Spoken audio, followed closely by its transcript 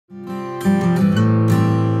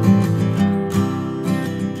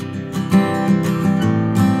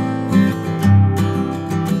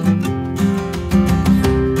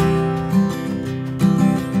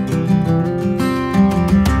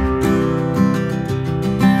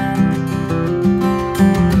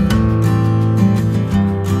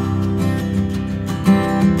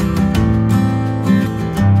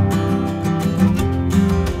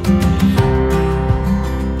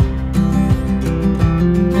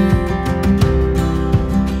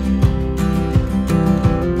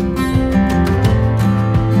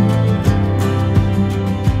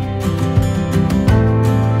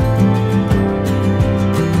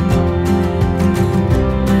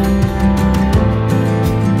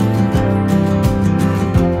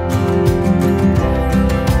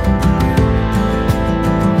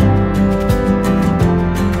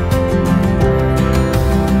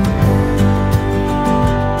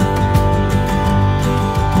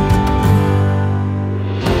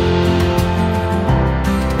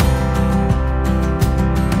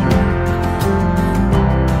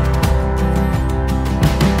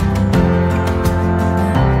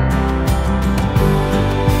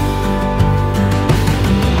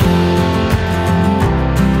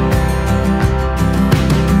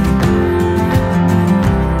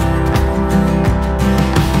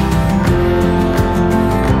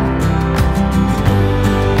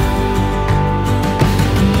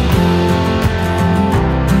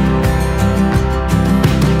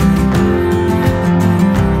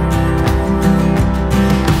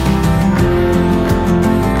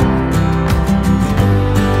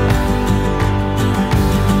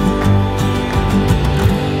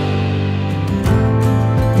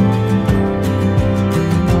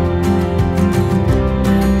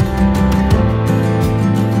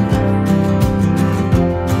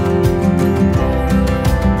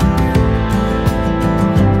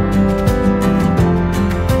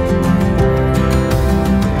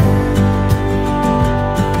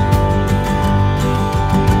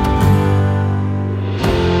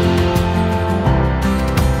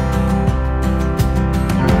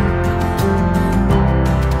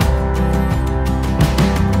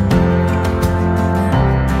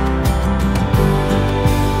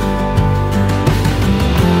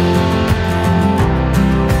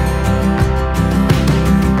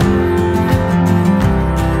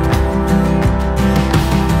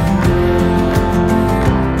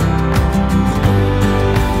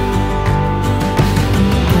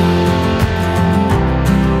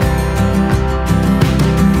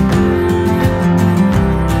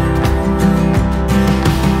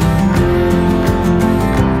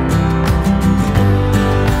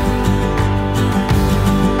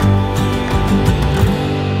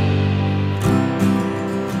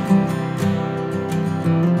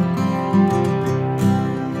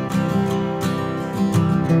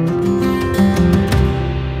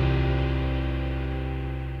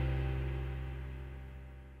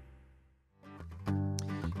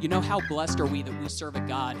know, how blessed are we that we serve a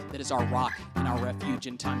God that is our rock and our refuge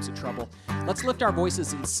in times of trouble. Let's lift our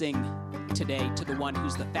voices and sing today to the one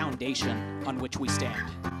who's the foundation on which we stand.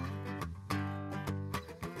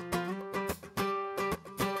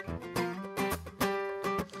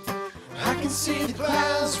 I can see the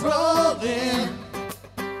clouds rolling.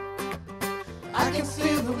 I can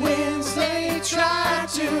feel the winds, they try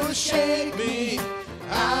to shake me.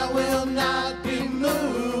 I will not be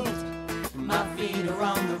moved. My feet are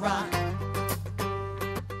on the rock.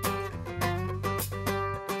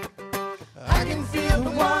 I can feel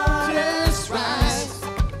the waters rise.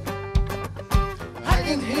 I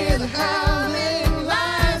can hear the howling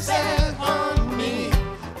lions that haunt me.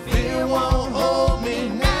 Fear won't hold me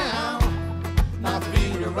now. My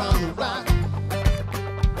feet are on the rock.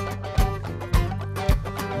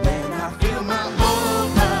 When I feel my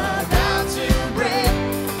whole about to break,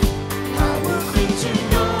 I will cling to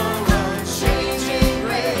your unchanging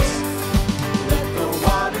grace. Let the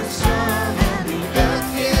waters come and the earth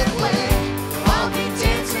give way. I'll be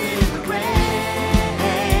dancing in the rain.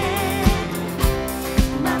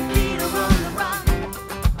 My feet are on the rock.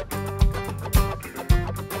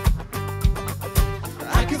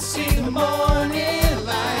 I can see the morning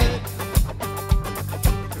light.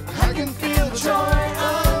 I can feel the joy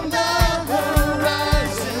on the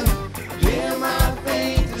horizon. Here my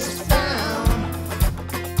faith is found.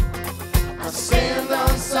 I stand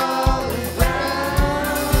on solid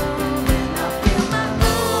ground. When I feel my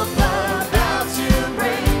hope about to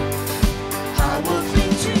break, I will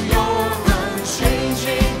cling to your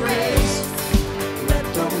unchanging grace. Let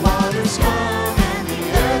the waters come and the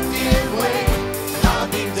earth give way. I'll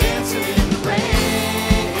be dancing in the rain.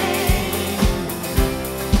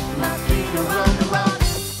 My feet are on the rock.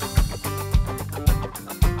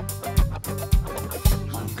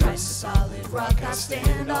 On Christ's solid rock I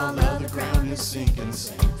stand. All other ground is sinking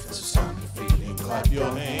sand. So stomp your feet and clap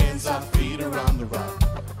your hands. Our feet are on the rock.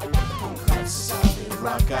 On Christ's solid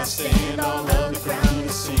rock I stand. All other ground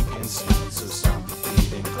is sinking sand. So stomp your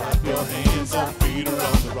feet and clap your hands. Our feet are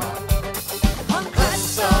on the rock. On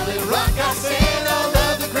Christ's solid rock I stand. All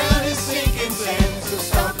other ground is sinking sand. So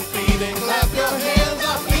stomp your feet and clap your hands.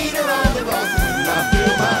 Our feet are on the rock. When I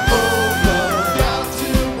feel my hope about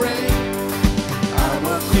to break, I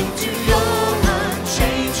will cling to your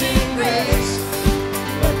unchanging grace.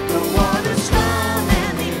 Let the waters come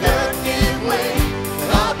and the earth give way.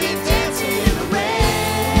 I'll be dancing in the rain.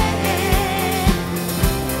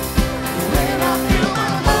 When I feel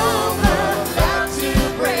my hope about to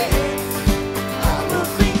break, I will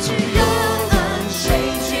cling to your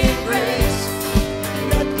unchanging grace.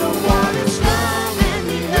 Let the waters come and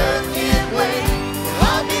the earth give way.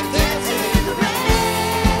 I'll be dancing in the rain.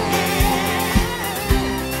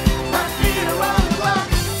 My feet are on the rock.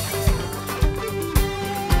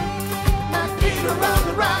 My feet are on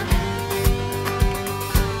the rock.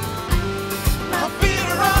 My feet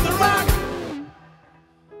are on the rock.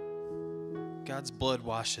 God's blood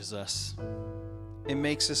washes us. It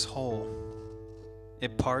makes us whole.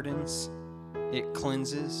 It pardons. It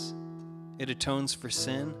cleanses. It atones for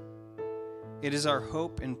sin. It is our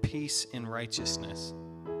hope and peace in righteousness.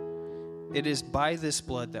 It is by this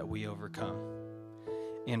blood that we overcome,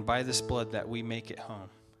 and by this blood that we make it home.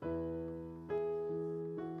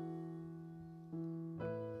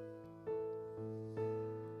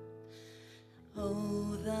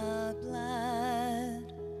 Oh, the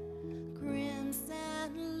blood,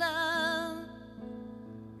 crimson love,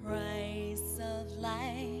 price of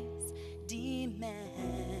life's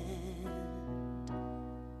demand.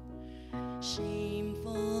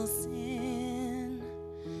 Shameful sin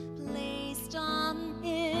placed on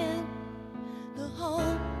him, the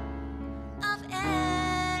hope of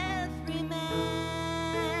every man.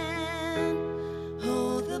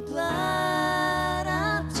 Oh, the blood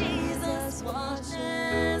of Jesus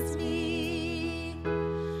washes me.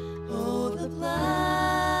 Oh, the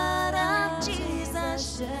blood of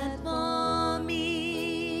Jesus shed for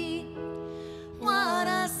me. What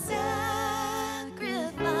a sacrifice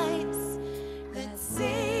that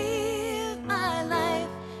saved my life.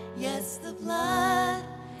 Yes, the blood,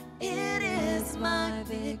 it is my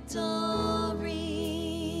victory.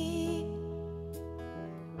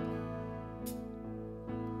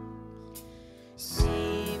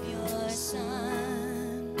 Savior,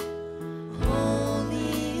 Son,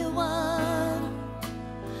 Holy One,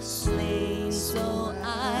 slain so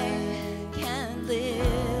I can live.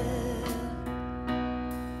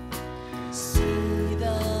 See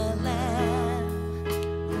the Lamb,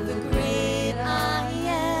 the great I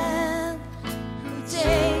am, who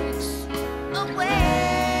takes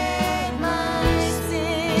away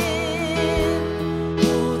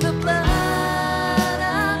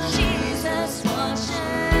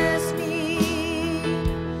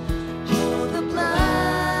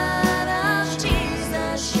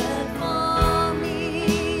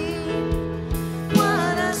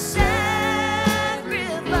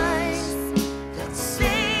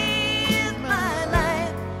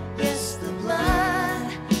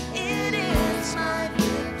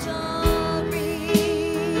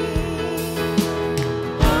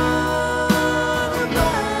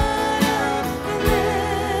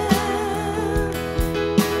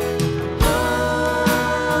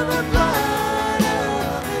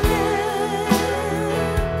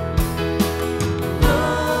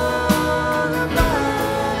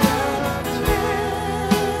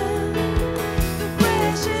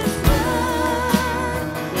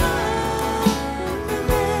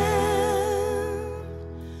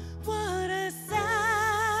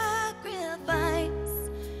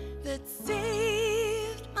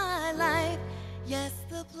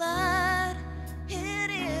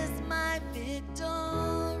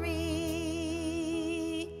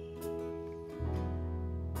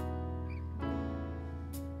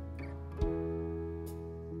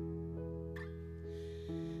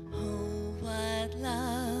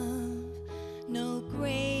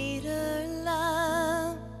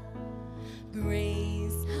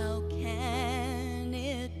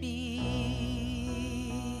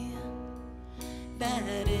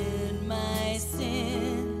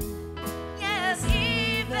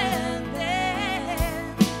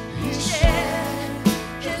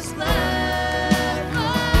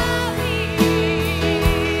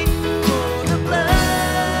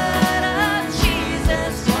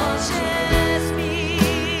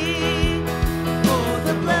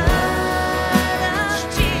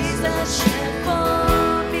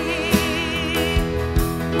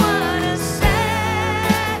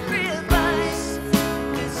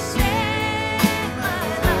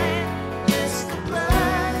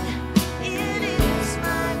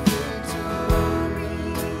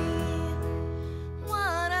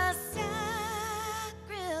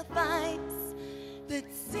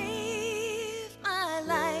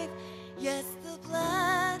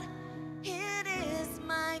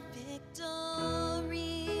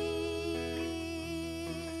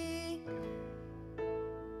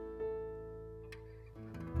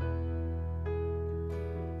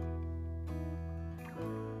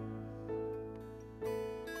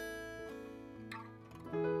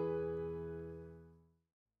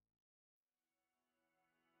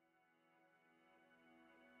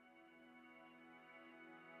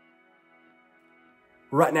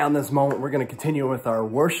Right now in this moment, we're going to continue with our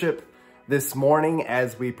worship this morning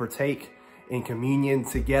as we partake in communion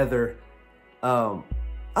together. I'd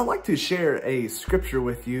like to share a scripture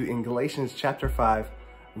with you in Galatians chapter 5,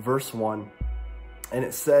 verse 1. And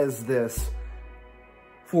it says this: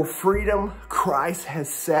 "For freedom, Christ has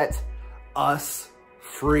set us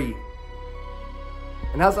free."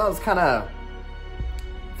 And as I was kind of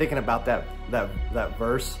thinking about that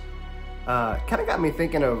verse, kind of got me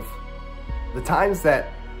thinking of the times that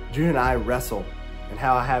June and I wrestle and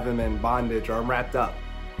how I have him in bondage or I'm wrapped up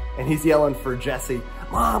and he's yelling for Jesse,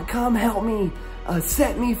 "Mom, come help me,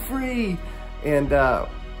 set me free." And I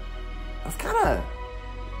was kind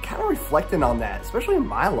of reflecting on that, especially in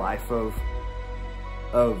my life of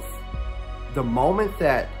the moment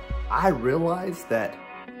that I realized that,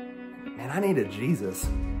 man, I needed Jesus,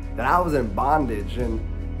 that I was in bondage,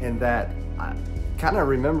 and that I kind of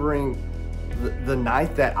remembering the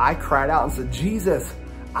night that I cried out and said, "Jesus,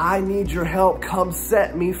 I need your help, come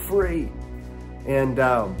set me free." And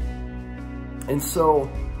so,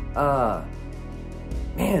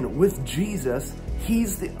 man, with Jesus,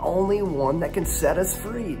 he's the only one that can set us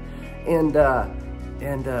free. And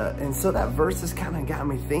so that verse has kind of got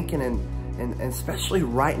me thinking, and especially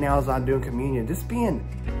right now as I'm doing communion, just being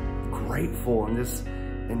grateful and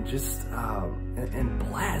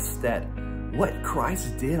blessed that what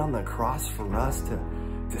Christ did on the cross for us to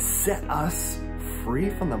set us free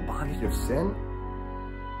from the bondage of sin,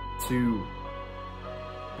 to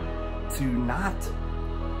not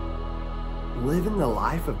live in the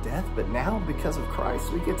life of death, but now because of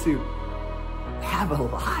Christ, we get to have a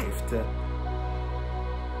life, to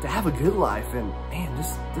have a good life. And man,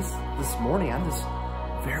 this morning, I'm just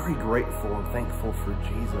very grateful and thankful for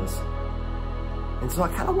Jesus. And so I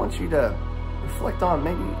kind of want you to reflect on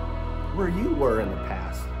maybe where you were in the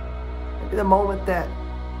past. Maybe the moment that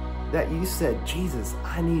you said, "Jesus,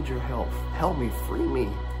 I need your help. Help me, free me."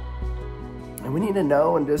 And we need to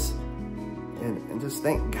know and just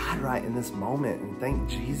thank God right in this moment, and thank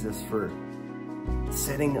Jesus for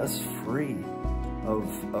setting us free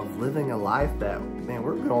of living a life that, man,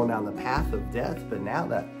 we're going down the path of death, but now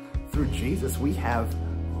that through Jesus we have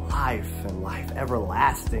life and life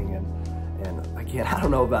everlasting. And again, I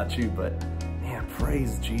don't know about you, but man,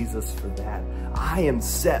 praise Jesus for that. I am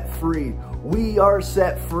set free. We are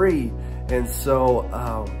set free. And so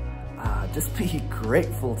just be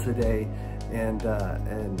grateful today and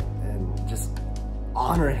just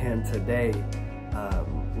honor him today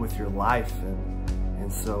with your life.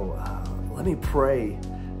 And so let me pray,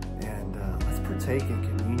 and let's partake in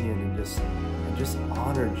communion and just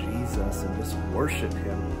honor Jesus and just worship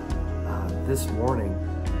him this morning.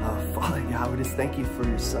 Father God, we just thank you for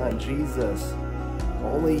your son, Jesus.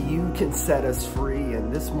 Only you can set us free.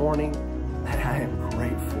 And this morning, that I am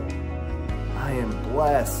grateful. I am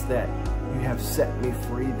blessed that you have set me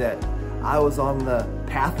free, that I was on the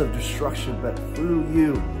path of destruction, but through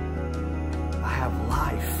you, I have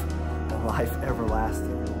life and life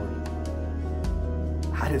everlasting, Lord.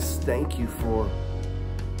 I just thank you for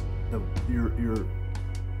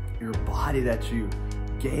your body that you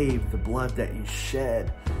gave, the blood that you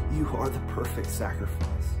shed. You are the perfect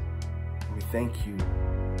sacrifice. And we thank you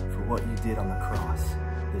for what you did on the cross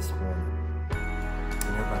this morning.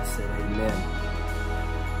 And everybody said amen.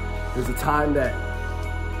 There's a time that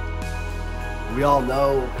we all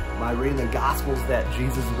know by reading the Gospels that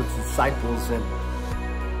Jesus was with his disciples, and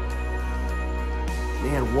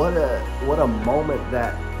man, what a moment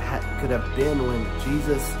that could have been when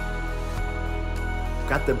Jesus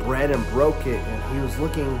got the bread and broke it, and he was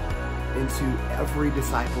looking into every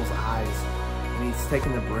disciple's eyes, and he's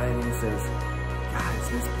taking the bread and he says, "Guys,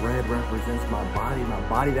 this bread represents my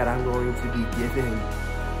body that I'm going to be giving.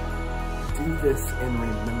 Do this in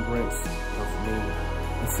remembrance of me."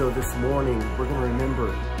 And so this morning, we're going to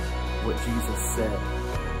remember what Jesus said.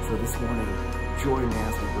 So this morning, join me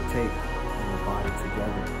as we partake in the body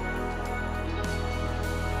together.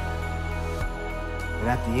 And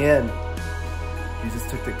at the end, Jesus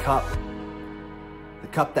took the cup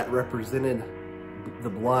that represented the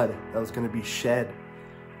blood that was going to be shed.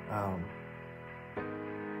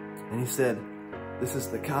 And he said, "This is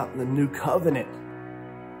the cup, the new covenant."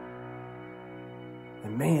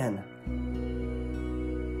 And man,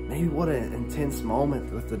 maybe what an intense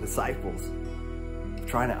moment with the disciples,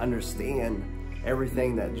 trying to understand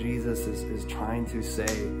everything that Jesus is trying to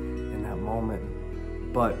say in that moment.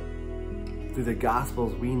 But through the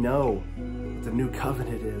Gospels, we know what the new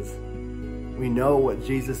covenant is. We know what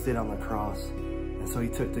Jesus did on the cross. And so he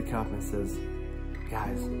took the cup and says,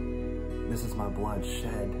 "Guys, this is my blood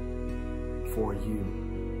shed for you."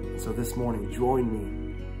 And so this morning, join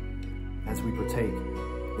me as we partake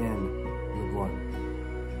in your blood.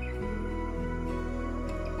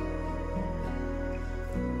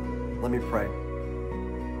 Let me pray.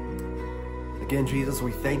 Again, Jesus,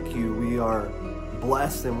 we thank you. We are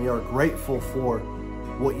blessed and we are grateful for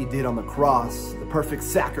what you did on the cross, the perfect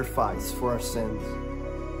sacrifice for our sins.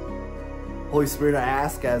 Holy Spirit, I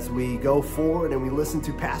ask as we go forward and we listen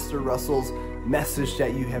to Pastor Russell's message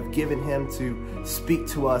that you have given him to speak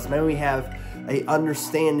to us, may we have an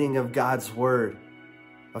understanding of God's word,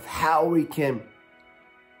 of how we can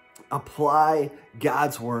apply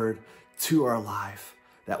God's word to our life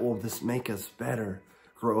that will just make us better,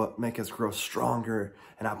 grow up, make us grow stronger.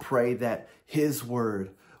 And I pray that his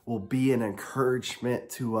word will be an encouragement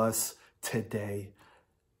to us today.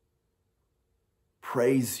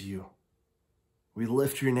 Praise you. We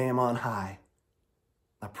lift your name on high.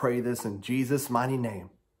 I pray this in Jesus' mighty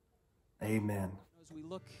name. Amen. As we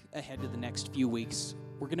look ahead to the next few weeks,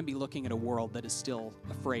 we're going to be looking at a world that is still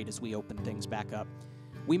afraid as we open things back up.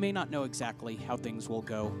 We may not know exactly how things will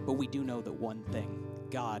go, but we do know that one thing: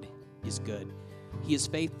 God is good. He is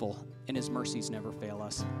faithful, and his mercies never fail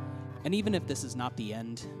us. And even if this is not the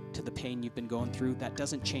end to the pain you've been going through, that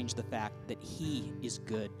doesn't change the fact that he is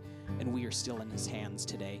good, and we are still in his hands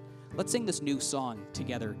today. Let's sing this new song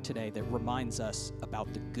together today that reminds us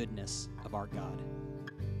about the goodness of our God.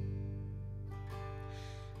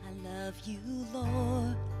 I love you,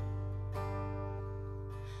 Lord,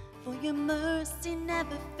 for your mercy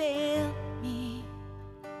never failed me.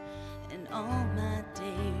 And all my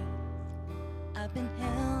days I've been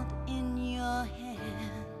held in your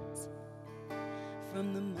hands.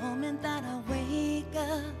 From the moment that I wake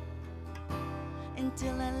up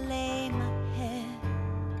until I lay my head,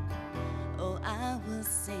 oh, I will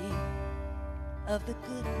sing of the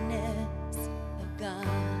goodness of God.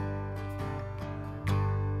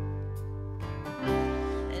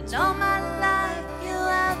 And all my life you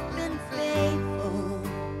have been faithful.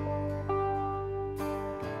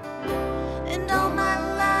 And all my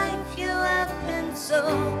life you have been so,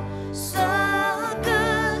 so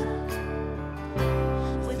good.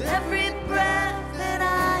 With every breath that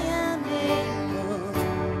I am able,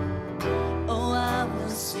 oh, I will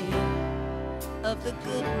sing of the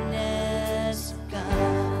goodness of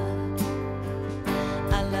God.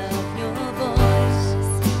 I love your voice.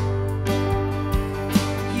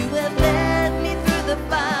 You have led me through the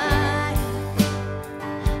fire,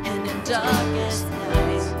 and in darkest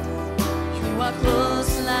night, you are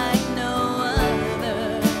close like no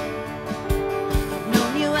other. I've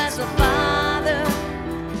known you as a father,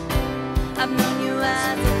 I've known you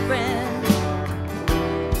as a friend.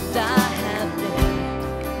 I have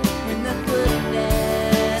lived in the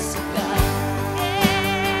goodness of God.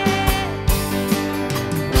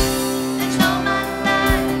 And all my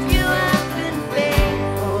life you have been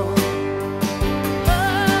faithful.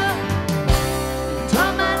 Oh, and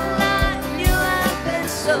all my life you have been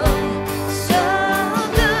so, so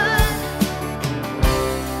good.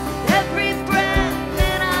 With every breath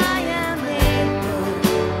that I am able,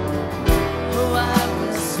 oh, I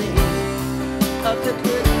will sing of the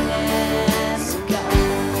goodness.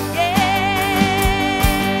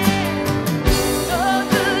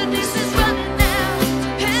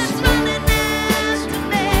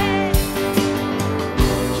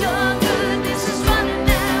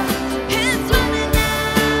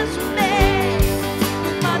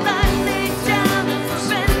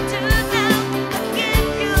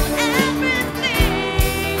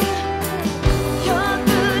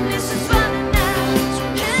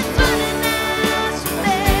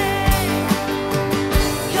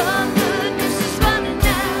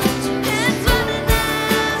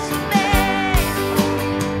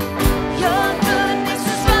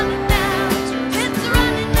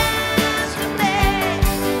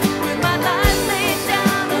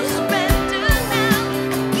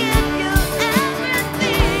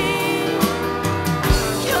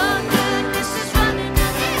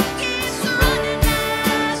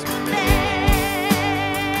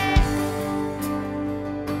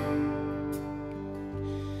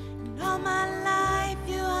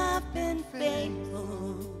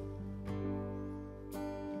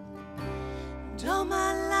 All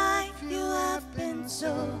my life you have been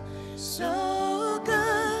so, so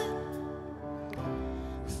good.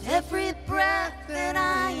 With every breath that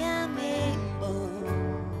I am able,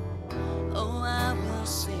 oh, I will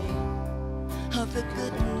sing of the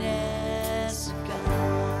goodness of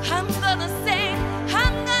God. I'm gonna sing,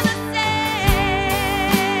 I'm gonna sing.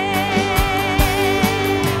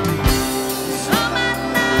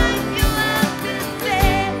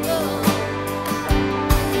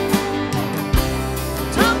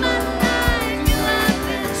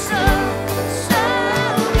 So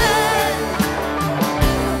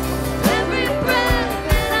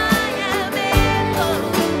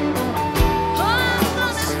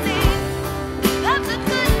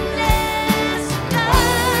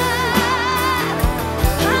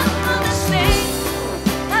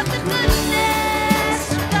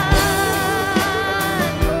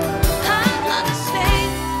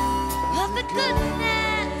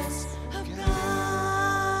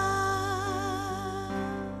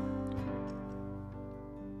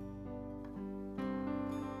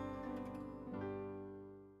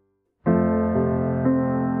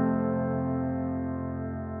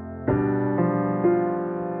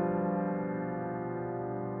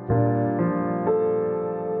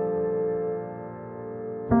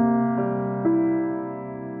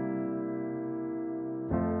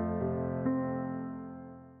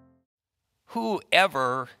Who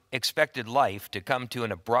ever expected life to come to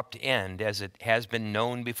an abrupt end as it has been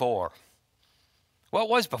known before? What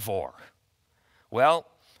was before? Well,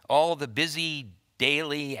 all the busy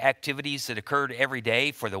daily activities that occurred every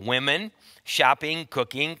day for the women: shopping,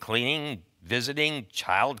 cooking, cleaning, visiting,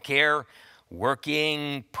 childcare,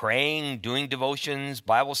 working, praying, doing devotions,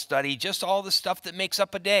 Bible study, just all the stuff that makes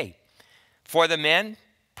up a day. For the men,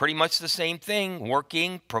 pretty much the same thing: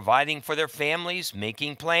 working, providing for their families,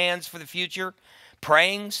 making plans for the future,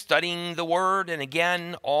 praying, studying the Word, and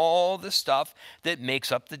again, all the stuff that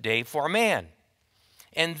makes up the day for a man.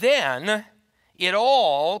 And then it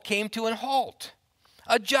all came to a halt,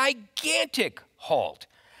 a gigantic halt.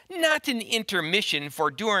 Not an intermission,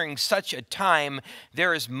 for during such a time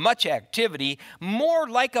there is much activity, more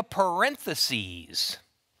like a parenthesis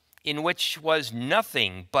in which was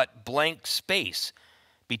nothing but blank space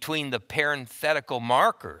between the parenthetical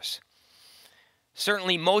markers.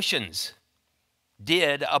 Certainly motions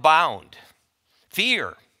did abound: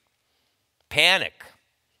 fear, panic,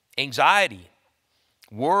 anxiety,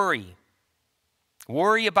 worry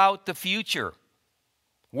about the future,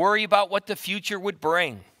 worry about what the future would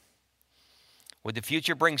bring. Would the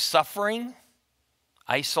future bring suffering,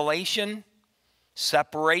 isolation,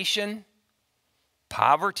 separation,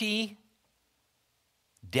 poverty,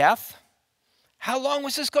 death? How long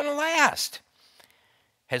was this going to last?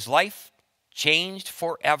 Has life changed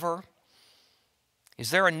forever? Is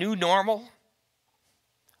there a new normal?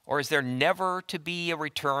 Or is there never to be a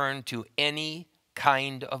return to any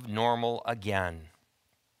kind of normal again?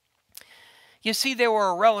 You see, they were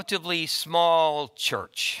a relatively small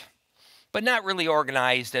church, but not really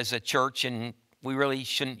organized as a church, and we really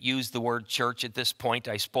shouldn't use the word church at this point,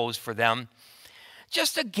 I suppose, for them.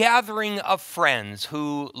 Just a gathering of friends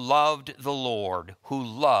who loved the Lord, who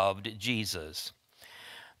loved Jesus.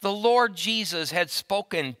 The Lord Jesus had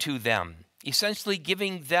spoken to them, essentially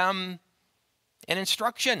giving them an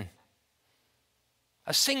instruction,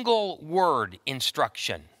 a single word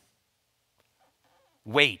instruction: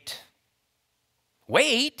 wait.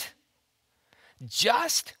 Wait?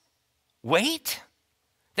 Just wait?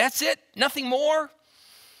 That's it? Nothing more?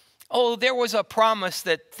 Oh, there was a promise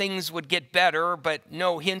that things would get better, but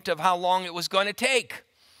no hint of how long it was going to take.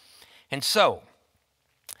 And so,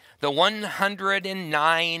 the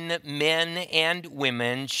 109 men and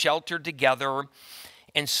women sheltered together,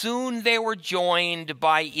 and soon they were joined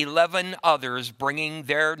by 11 others, bringing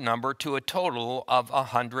their number to a total of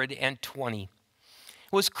 120.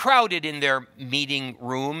 It was crowded in their meeting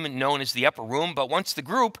room, known as the upper room, but once the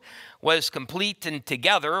group was complete and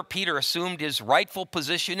together, Peter assumed his rightful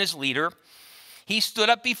position as leader. He stood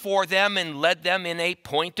up before them and led them in a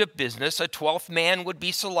point of business. A 12th man would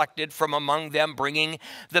be selected from among them, bringing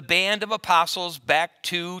the band of apostles back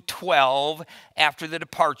to 12 after the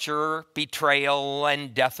departure, betrayal,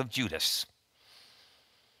 and death of Judas.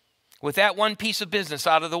 With that one piece of business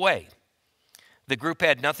out of the way, the group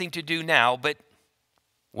had nothing to do now but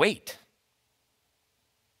wait.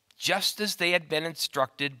 Just as they had been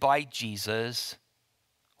instructed by Jesus,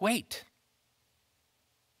 wait.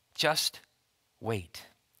 Just wait.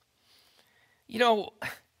 You know,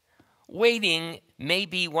 waiting may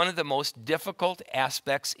be one of the most difficult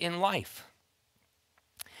aspects in life.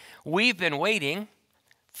 We've been waiting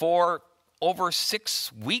for over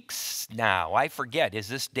 6 weeks now. I forget, is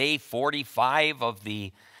this day 45 of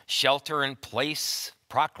the shelter-in-place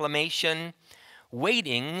proclamation?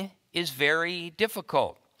 Waiting is very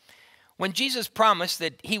difficult. When Jesus promised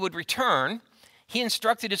that he would return, he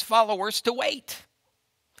instructed his followers to wait.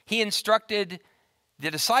 He instructed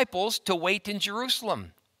the disciples to wait in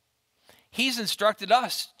Jerusalem. He's instructed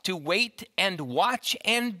us to wait and watch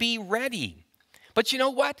and be ready. But you know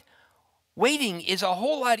what? Waiting is a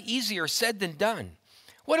whole lot easier said than done.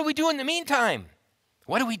 What do we do in the meantime?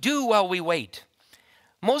 What do we do while we wait?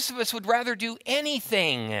 Most of us would rather do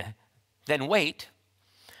anything than wait.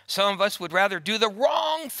 Some of us would rather do the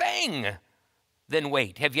wrong thing than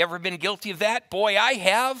wait. Have you ever been guilty of that? Boy, I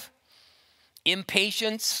have.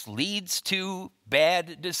 Impatience leads to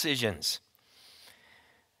bad decisions.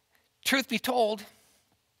 Truth be told,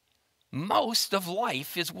 most of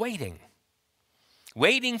life is waiting.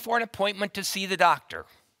 Waiting for an appointment to see the doctor.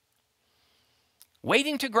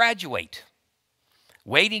 Waiting to graduate.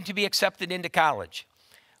 Waiting to be accepted into college.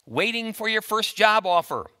 Waiting for your first job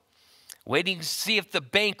offer. Waiting to see if the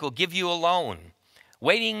bank will give you a loan.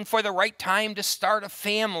 Waiting for the right time to start a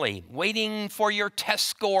family. Waiting for your test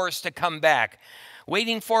scores to come back.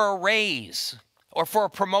 Waiting for a raise or for a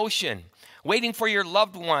promotion. Waiting for your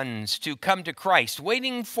loved ones to come to Christ.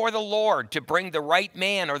 Waiting for the Lord to bring the right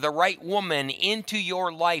man or the right woman into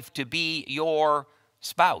your life to be your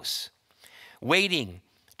spouse. waiting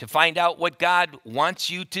to find out what God wants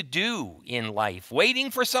you to do in life, waiting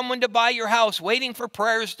for someone to buy your house, waiting for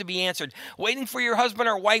prayers to be answered, waiting for your husband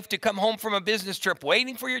or wife to come home from a business trip,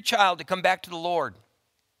 waiting for your child to come back to the Lord.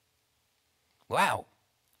 Wow.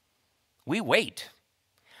 We wait.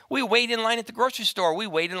 We wait in line at the grocery store. We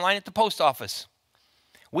wait in line at the post office.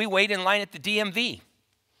 We wait in line at the DMV.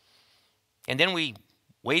 And then we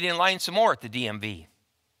wait in line some more at the DMV.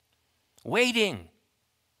 Waiting.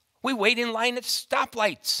 We wait in line at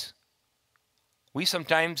stoplights. We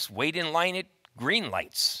sometimes wait in line at green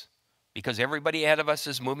lights because everybody ahead of us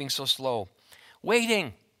is moving so slow.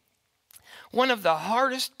 Waiting. One of the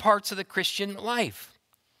hardest parts of the Christian life.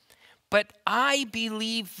 But I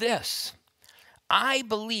believe this. I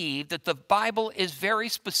believe that the Bible is very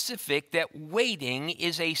specific that waiting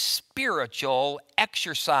is a spiritual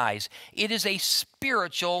exercise. It is a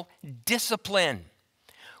spiritual discipline.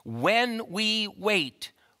 When we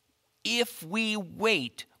wait, if we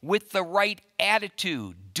wait with the right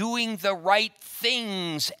attitude, doing the right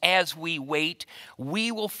things as we wait,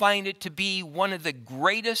 we will find it to be one of the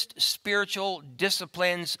greatest spiritual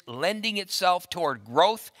disciplines, lending itself toward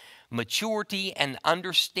growth, maturity, and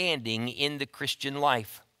understanding in the Christian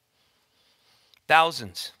life.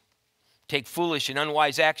 Thousands take foolish and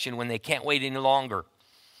unwise action when they can't wait any longer.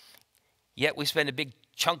 Yet we spend a big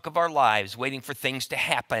chunk of our lives waiting for things to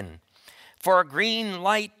happen. For a green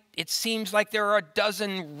light, it seems like there are a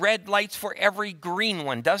dozen red lights for every green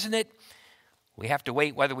one, doesn't it? We have to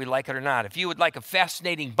wait whether we like it or not. If you would like a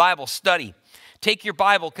fascinating Bible study, take your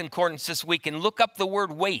Bible concordance this week and look up the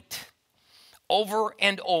word wait. Over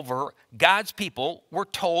and over, God's people were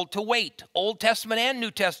told to wait, Old Testament and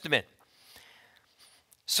New Testament.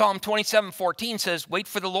 Psalm 27:14 says, wait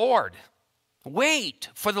for the Lord. Wait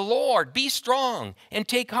for the Lord. Be strong and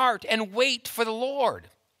take heart and wait for the Lord.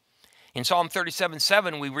 In Psalm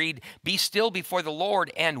 37:7, we read, be still before the Lord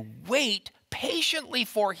and wait patiently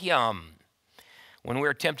for him. When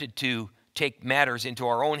we're tempted to take matters into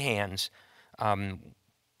our own hands,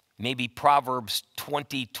 maybe Proverbs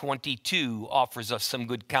 20:22 offers us some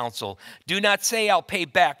good counsel. Do not say, I'll pay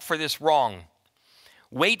back for this wrong.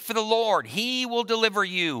 Wait for the Lord. He will deliver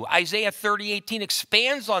you. Isaiah 30:18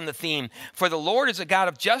 expands on the theme. For the Lord is a God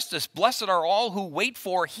of justice. Blessed are all who wait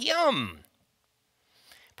for him.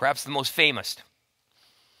 Perhaps the most famous,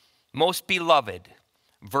 most beloved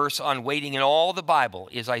verse on waiting in all the Bible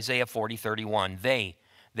is Isaiah 40:31. They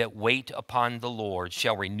that wait upon the Lord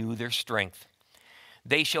shall renew their strength.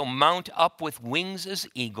 They shall mount up with wings as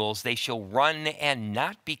eagles. They shall run and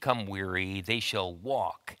not become weary. They shall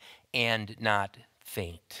walk and not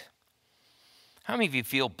faint. How many of you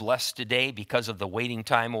feel blessed today because of the waiting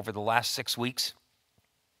time over the last 6 weeks?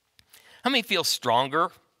 How many feel stronger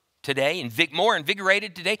today, more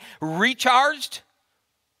invigorated today, recharged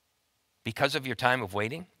because of your time of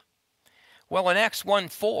waiting? Well, in Acts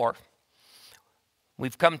 1:4,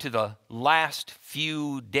 we've come to the last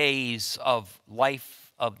few days of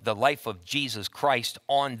the life of Jesus Christ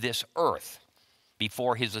on this earth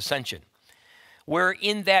before his ascension. We're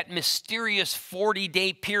in that mysterious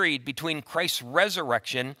 40-day period between Christ's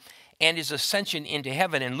resurrection and his ascension into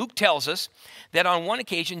heaven. And Luke tells us that on one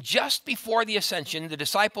occasion, just before the ascension, the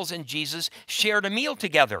disciples and Jesus shared a meal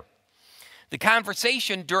together. The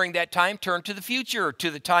conversation during that time turned to the future, to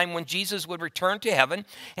the time when Jesus would return to heaven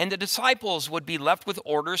and the disciples would be left with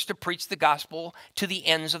orders to preach the gospel to the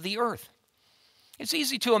ends of the earth. It's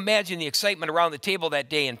easy to imagine the excitement around the table that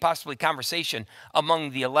day and possibly conversation among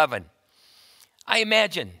the 11. I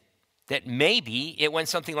imagine that maybe it went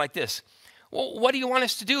something like this. Well, what do you want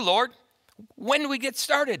us to do, Lord? When do we get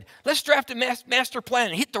started? Let's draft a master plan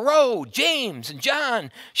and hit the road. James and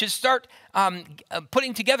John should start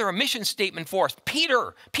putting together a mission statement for us.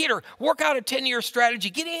 Peter, work out a 10-year strategy.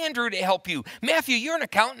 Get Andrew to help you. Matthew, you're an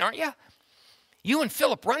accountant, aren't you? You and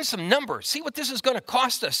Philip, run some numbers. See what this is going to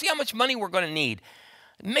cost us. See how much money we're going to need.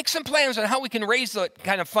 Make some plans on how we can raise the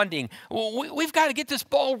kind of funding. We've got to get this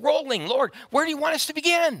ball rolling. Lord, where do you want us to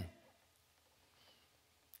begin?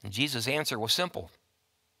 And Jesus' answer was simple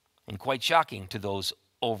and quite shocking to those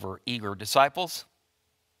over-eager disciples.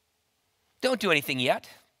 Don't do anything yet.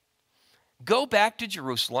 Go back to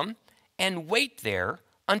Jerusalem and wait there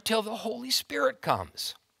until the Holy Spirit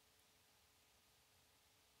comes.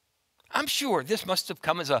 I'm sure this must have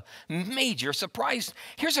come as a major surprise.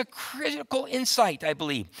 Here's a critical insight, I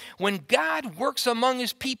believe. When God works among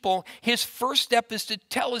his people, his first step is to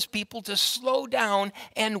tell his people to slow down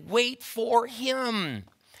and wait for him.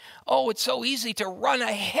 Oh, it's so easy to run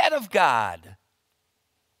ahead of God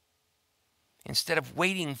instead of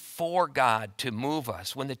waiting for God to move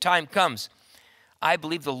us. When the time comes, I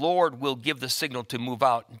believe the Lord will give the signal to move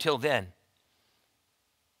out. Until then,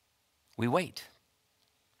 we wait.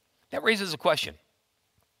 That raises a question.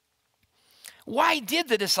 Why did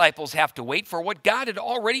the disciples have to wait for what God had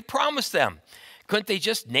already promised them? Couldn't they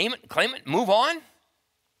just name it, claim it, move on?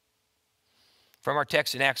 From our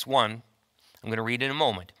text in Acts 1, I'm going to read in a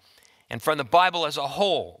moment. And from the Bible as a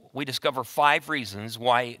whole, we discover 5 reasons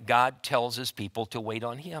why God tells his people to wait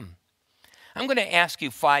on him. I'm going to ask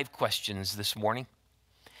you 5 questions this morning.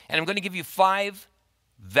 And I'm going to give you 5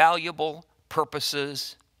 valuable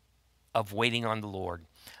purposes of waiting on the Lord.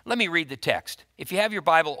 Let me read the text. If you have your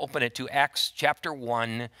Bible, open it to Acts chapter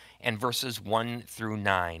 1 and verses 1 through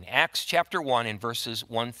 9. Acts chapter 1 and verses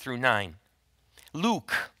 1 through 9.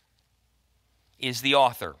 Luke is the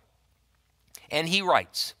author, and he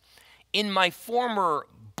writes, "In my former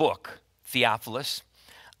book, Theophilus,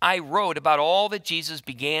 I wrote about all that Jesus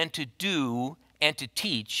began to do and to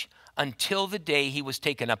teach until the day he was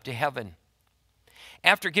taken up to heaven.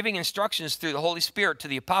 After giving instructions through the Holy Spirit to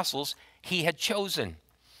the apostles he had chosen.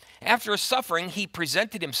 After his suffering, he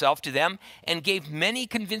presented himself to them and gave many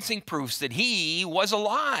convincing proofs that he was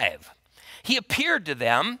alive. He appeared to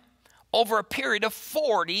them over a period of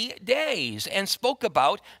 40 days and spoke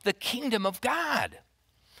about the kingdom of God.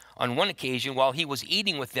 On one occasion, while he was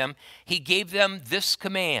eating with them, he gave them this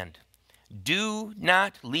command: 'Do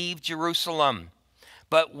not leave Jerusalem,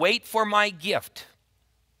 but wait for my gift.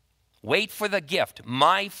 Wait for the gift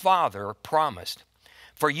my Father promised.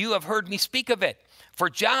 For you have heard me speak of it. For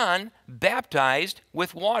John baptized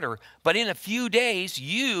with water, but in a few days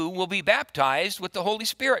you will be baptized with the Holy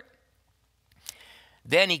Spirit.'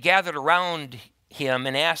 Then he gathered around him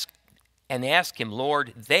and asked him,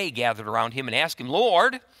 Lord, they gathered around him and asked him,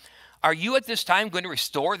 Lord, are you at this time going to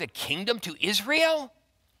restore the kingdom to Israel?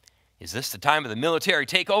 Is this the time of the military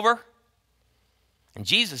takeover? And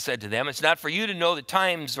Jesus said to them, it's not for you to know the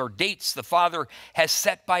times or dates the Father has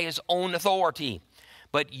set by his own authority,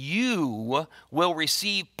 but you will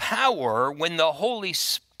receive power when the Holy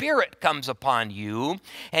Spirit comes upon you,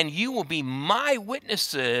 and you will be my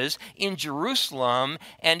witnesses in Jerusalem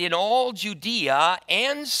and in all Judea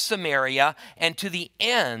and Samaria and to the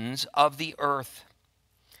ends of the earth."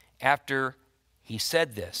 After he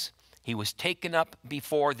said this, he was taken up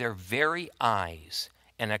before their very eyes,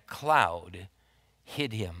 and a cloud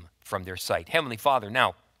hid him from their sight. Heavenly Father,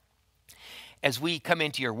 now, as we come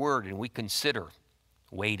into your word and we consider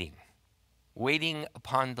waiting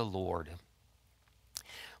upon the Lord.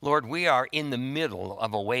 Lord, we are in the middle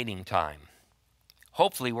of a waiting time.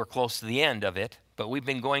 Hopefully we're close to the end of it, but we've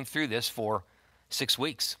been going through this for 6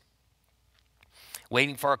 weeks.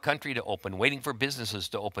 Waiting for our country to open, waiting for businesses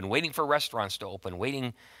to open, waiting for restaurants to open,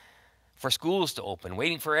 waiting for schools to open,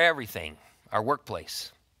 waiting for everything, our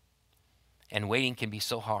workplace. And waiting can be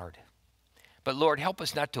so hard. But Lord, help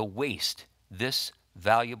us not to waste this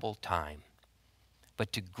valuable time,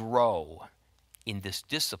 but to grow in this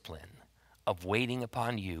discipline of waiting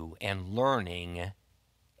upon you and learning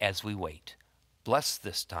as we wait. Bless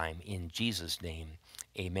this time in Jesus' name,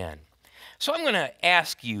 amen. So I'm going to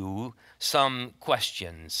ask you some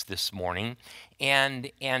questions this morning,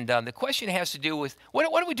 and the question has to do with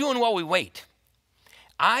what are we doing while we wait?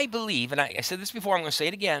 I believe, and I said this before, I'm going to say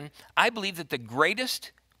it again, I believe that the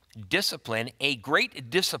greatest discipline, a great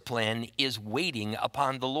discipline, is waiting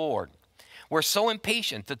upon the Lord. We're so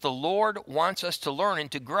impatient that the Lord wants us to learn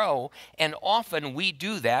and to grow, and often we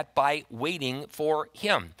do that by waiting for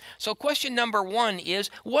him. So question number 1 is,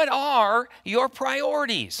 what are your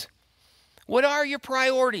priorities? What are your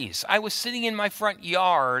priorities? I was sitting in my front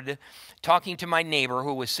yard talking to my neighbor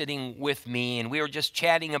who was sitting with me, and we were just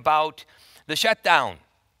chatting about the shutdown.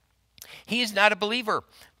 He is not a believer,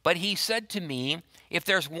 but he said to me, if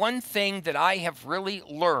there's one thing that I have really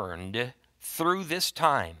learned through this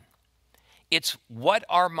time, it's what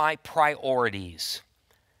are my priorities?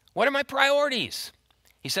 What are my priorities?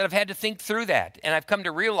 He said, I've had to think through that, and I've come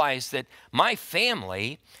to realize that my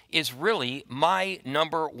family is really my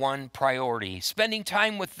number 1 priority. Spending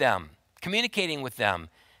time with them, communicating with them,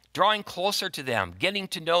 drawing closer to them, getting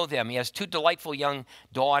to know them. He has 2 delightful young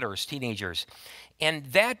daughters, teenagers, and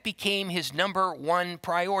that became his number 1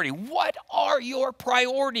 priority. What are your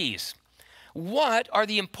priorities? What are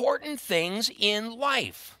the important things in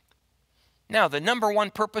life? Now, the number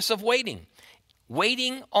 1 purpose of waiting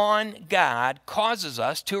on God causes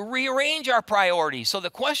us to rearrange our priorities. So the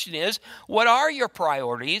question is, what are your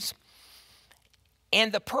priorities?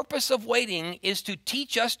 And the purpose of waiting is to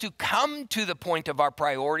teach us to come to the point of our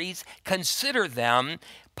priorities, consider them,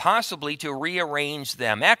 possibly to rearrange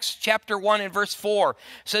them. Acts chapter 1 and verse 4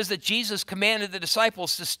 says that Jesus commanded the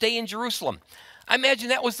disciples to stay in Jerusalem. I imagine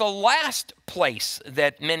that was the last place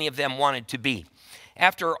that many of them wanted to be.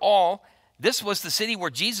 After all, This was the city where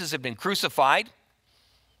Jesus had been crucified.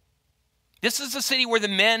 This is the city where the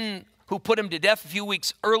men who put him to death a few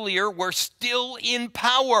weeks earlier were still in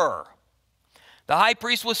power. The high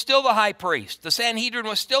priest was still the high priest. The Sanhedrin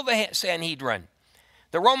was still the Sanhedrin.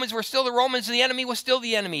 The Romans were still the Romans, and the enemy was still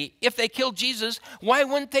the enemy. If they killed Jesus, why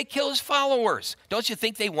wouldn't they kill his followers? Don't you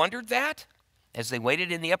think they wondered that as they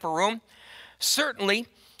waited in the upper room? Certainly,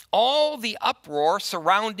 all the uproar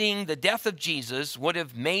surrounding the death of Jesus would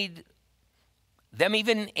have made them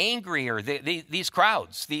even angrier, these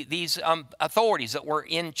crowds, these authorities that were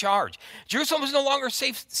in charge. Jerusalem was no longer a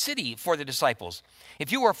safe city for the disciples.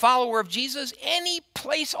 If you were a follower of Jesus, any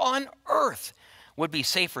place on earth would be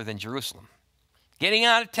safer than Jerusalem. Getting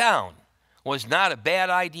out of town was not a bad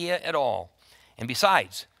idea at all. And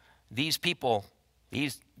besides, these people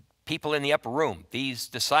in the upper room, these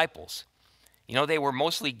disciples, they were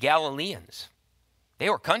mostly Galileans. They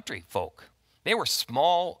were country folk. They were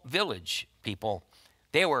small village people.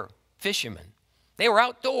 They were fishermen. They were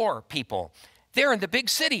outdoor people. They're in the big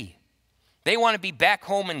city. They want to be back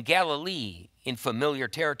home in Galilee in familiar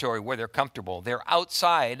territory where they're comfortable. They're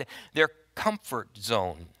outside their comfort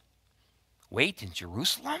zone. Wait, in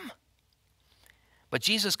Jerusalem? But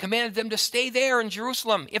Jesus commanded them to stay there in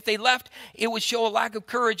Jerusalem. If they left, it would show a lack of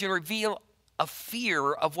courage and reveal a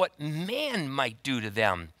fear of what man might do to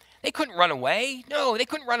them. They couldn't run away. No, they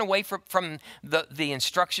couldn't run away from the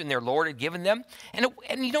instruction their Lord had given them. And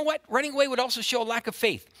you know what? Running away would also show a lack of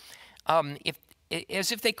faith.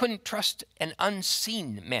 As if they couldn't trust an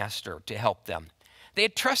unseen master to help them. They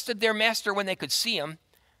had trusted their master when they could see him,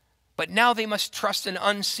 but now they must trust an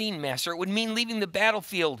unseen master. It would mean leaving the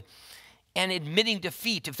battlefield and admitting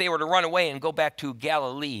defeat if they were to run away and go back to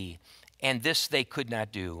Galilee, and this they could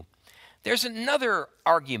not do. There's another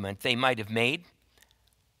argument they might have made.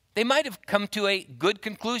 They might have come to a good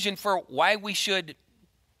conclusion for why we should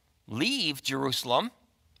leave Jerusalem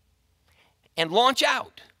and launch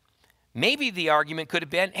out. Maybe the argument could have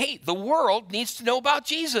been, hey, the world needs to know about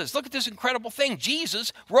Jesus. Look at this incredible thing.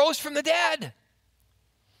 Jesus rose from the dead.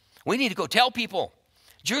 We need to go tell people.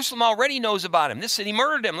 Jerusalem already knows about him. This city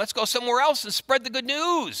murdered him. Let's go somewhere else and spread the good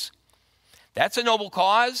news. That's a noble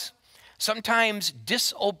cause. Sometimes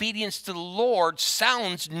disobedience to the Lord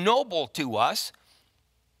sounds noble to us,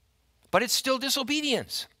 but it's still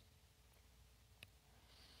disobedience.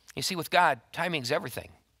 You see, with God, timing's everything.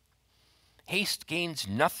 Haste gains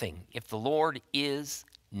nothing if the Lord is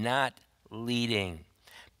not leading.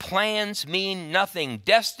 Plans mean nothing.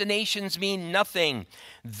 Destinations mean nothing.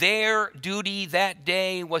 Their duty that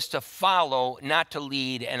day was to follow, not to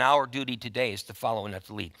lead, and our duty today is to follow, not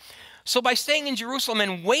to lead. So by staying in Jerusalem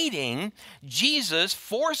and waiting, Jesus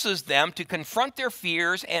forces them to confront their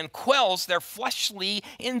fears and quells their fleshly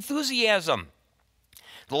enthusiasm.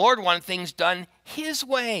 The Lord wanted things done his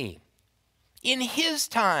way, in his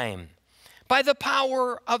time, by the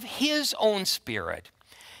power of his own Spirit.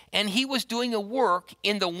 And he was doing a work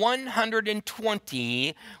in the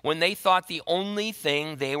 120 when they thought the only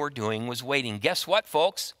thing they were doing was waiting. Guess what,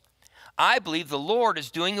 folks? I believe the Lord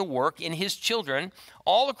is doing a work in his children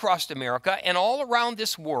all across America and all around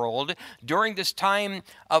this world during this time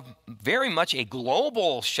of very much a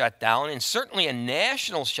global shutdown and certainly a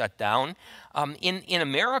national shutdown in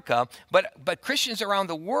America. But Christians around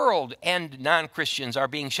the world and non-Christians are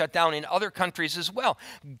being shut down in other countries as well.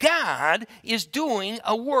 God is doing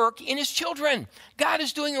a work in his children. God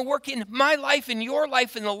is doing a work in my life, in your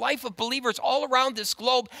life, in the life of believers all around this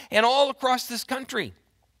globe and all across this country.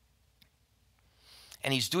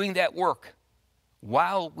 And he's doing that work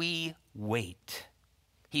while we wait.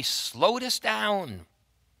 He slowed us down.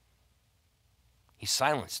 He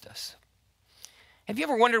silenced us. Have you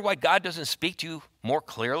ever wondered why God doesn't speak to you more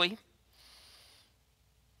clearly?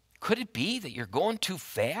 Could it be that you're going too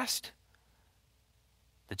fast?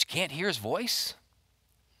 That you can't hear his voice?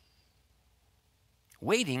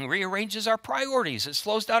 Waiting rearranges our priorities. It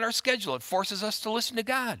slows down our schedule. It forces us to listen to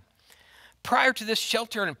God. Prior to this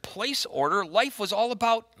shelter-in-place order, life was all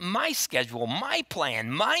about my schedule, my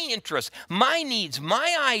plan, my interests, my needs,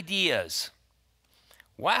 my ideas.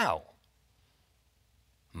 Wow.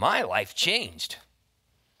 My life changed.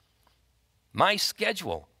 My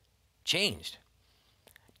schedule changed.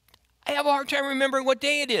 I have a hard time remembering what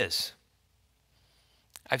day it is.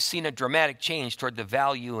 I've seen a dramatic change toward the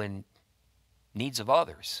value and needs of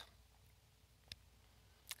others.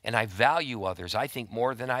 And I value others, I think,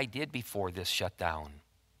 more than I did before this shutdown.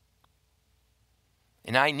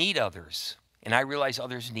 And I need others, and I realize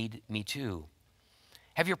others need me too.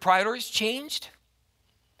 Have your priorities changed?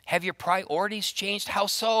 Have your priorities changed? How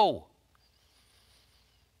so?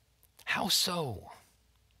 How so?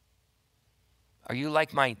 Are you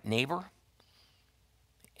like my neighbor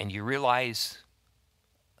and you realize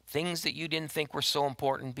things that you didn't think were so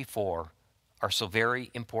important before are so very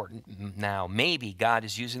important now. Maybe God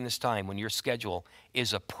is using this time when your schedule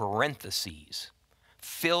is a parenthesis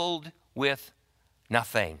filled with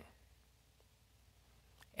nothing.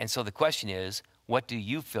 And so the question is, what do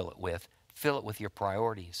you fill it with? Fill it with your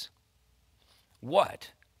priorities. What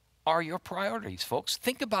are your priorities, folks?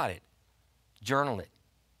 Think about it. Journal it.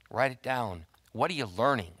 Write it down. What are you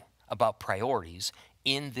learning about priorities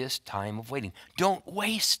in this time of waiting? Don't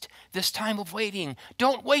waste this time of waiting.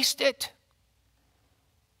 Don't waste it.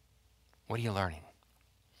 What are you learning?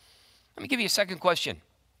 Let me give you a second question.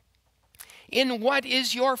 In what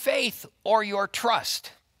is your faith or your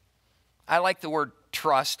trust? I like the word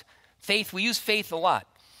trust. Faith, we use faith a lot.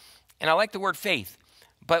 And I like the word faith.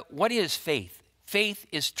 But what is faith? Faith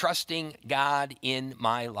is trusting God in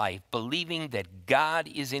my life, believing that God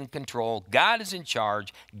is in control, God is in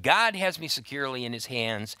charge, God has me securely in his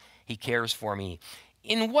hands, he cares for me.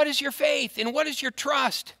 In what is your faith? In what is your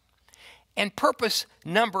trust? And purpose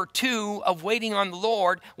number 2 of waiting on the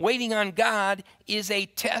Lord, waiting on God, is a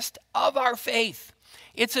test of our faith.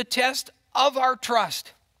 It's a test of our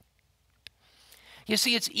trust. You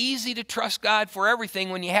see, it's easy to trust God for everything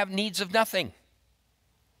when you have needs of nothing.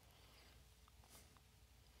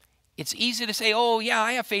 It's easy to say, oh, yeah,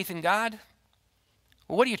 I have faith in God.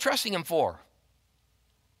 Well, what are you trusting him for?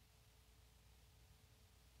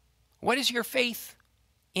 What is your faith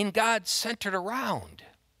in God centered around?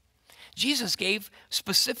 Jesus gave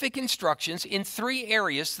specific instructions in 3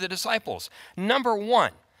 areas to the disciples. Number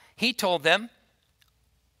 1, he told them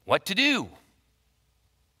what to do.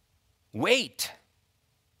 Wait.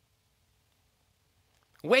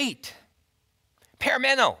 Wait.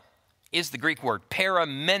 Parameno is the Greek word.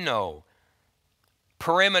 Parameno.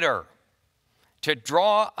 Perimeter. To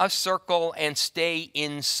draw a circle and stay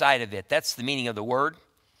inside of it. That's the meaning of the word.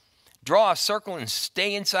 Draw a circle and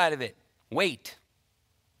stay inside of it. Wait.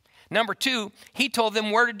 Number 2, he told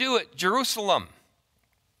them where to do it. Jerusalem.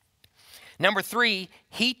 Number 3,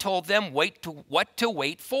 he told them what to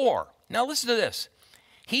wait for. Now listen to this.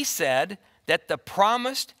 He said that the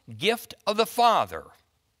promised gift of the Father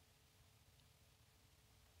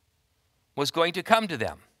was going to come to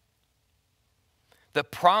them. The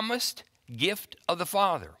promised gift of the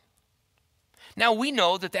Father. Now we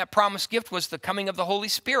know that that promised gift was the coming of the Holy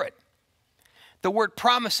Spirit. The word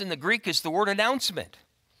promise in the Greek is the word announcement.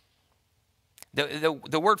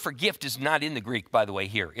 The word for gift is not in the Greek, by the way,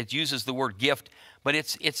 here. It uses the word gift, but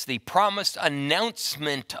it's the promised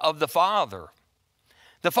announcement of the Father.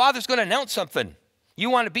 The Father's going to announce something. You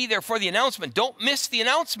want to be there for the announcement. Don't miss the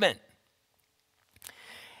announcement.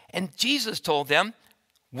 And Jesus told them,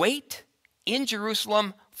 wait in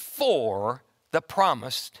Jerusalem for the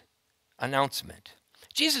promised announcement.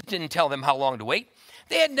 Jesus didn't tell them how long to wait.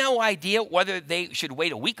 They had no idea whether they should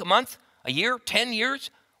wait a week, a month, a year, 10 years.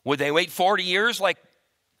 Would they wait 40 years like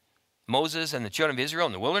Moses and the children of Israel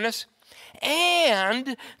in the wilderness?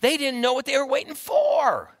 And they didn't know what they were waiting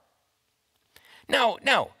for.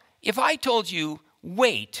 Now, if I told you,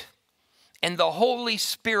 wait, and the Holy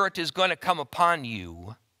Spirit is going to come upon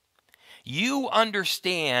you, you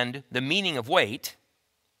understand the meaning of wait,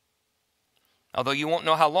 although you won't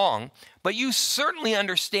know how long, but you certainly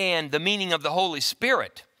understand the meaning of the Holy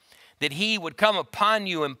Spirit. That he would come upon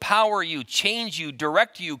you, empower you, change you,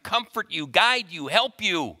 direct you, comfort you, guide you, help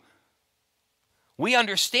you. We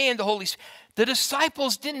understand the Holy Spirit. The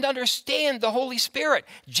disciples didn't understand the Holy Spirit.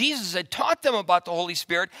 Jesus had taught them about the Holy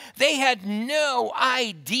Spirit. They had no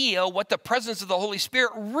idea what the presence of the Holy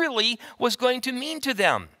Spirit really was going to mean to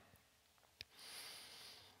them.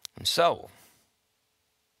 And so,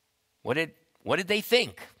 what did they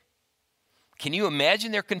think? Can you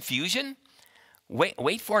imagine their confusion?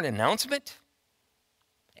 Wait for an announcement?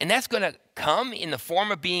 And that's going to come in the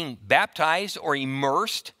form of being baptized or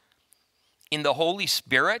immersed in the Holy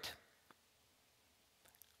Spirit,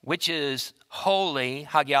 which is holy,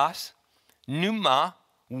 hagios, pneuma,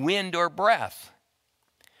 wind or breath.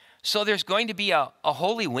 So there's going to be a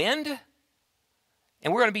holy wind,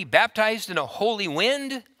 and we're going to be baptized in a holy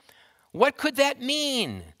wind. What could that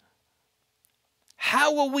mean?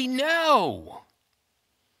 How will we know?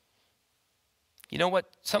 You know what?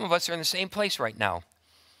 Some of us are in the same place right now.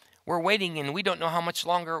 We're waiting and we don't know how much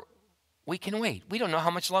longer we can wait. We don't know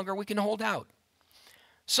how much longer we can hold out.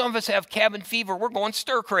 Some of us have cabin fever. We're going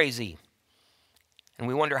stir crazy. And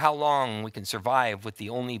we wonder how long we can survive with the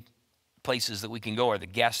only places that we can go are the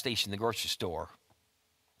gas station, the grocery store.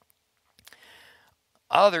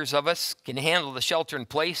 Others of us can handle the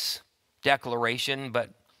shelter-in-place declaration, but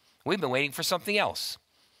we've been waiting for something else.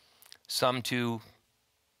 Some to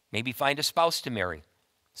maybe find a spouse to marry.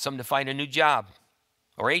 some to find a new job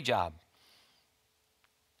or a job.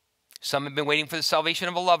 Some have been waiting for the salvation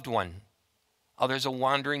of a loved one. Others, a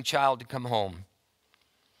wandering child to come home.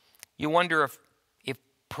 You wonder if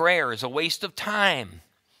prayer is a waste of time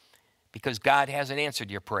because God hasn't answered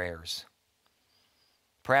your prayers.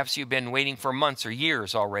 Perhaps you've been waiting for months or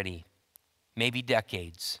years already, maybe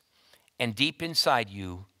decades, and deep inside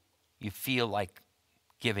you, you feel like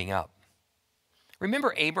giving up.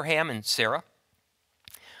 Remember Abraham and Sarah,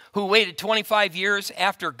 who waited 25 years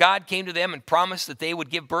after God came to them and promised that they would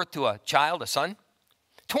give birth to a child, a son?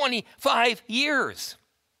 25 years.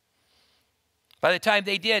 By the time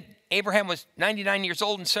they did, Abraham was 99 years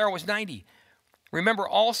old and Sarah was 90. Remember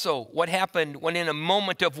also what happened when in a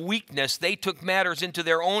moment of weakness they took matters into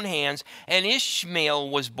their own hands and Ishmael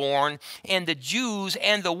was born, and the Jews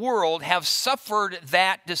and the world have suffered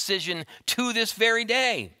that decision to this very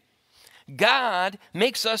day. God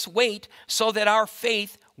makes us wait so that our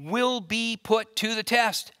faith will be put to the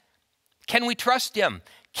test. Can we trust Him?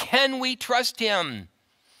 Can we trust Him?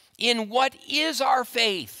 In what is our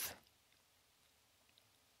faith?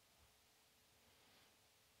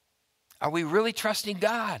 Are we really trusting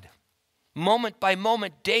God? Moment by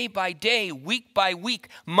moment, day by day, week by week,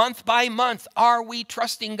 month by month, are we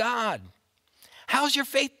trusting God? How's your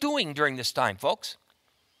faith doing during this time, folks?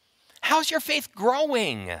 How's your faith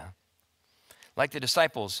growing? Like the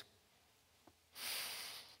disciples,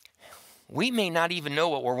 we may not even know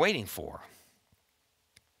what we're waiting for.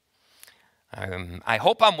 I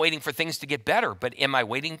hope I'm waiting for things to get better, but am I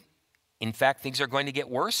waiting? In fact, things are going to get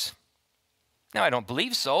worse? Now, I don't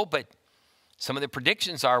believe so, but some of the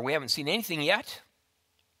predictions are we haven't seen anything yet.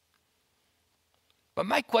 But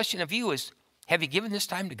my question of you is, have you given this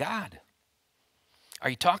time to God? Are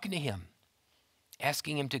you talking to Him?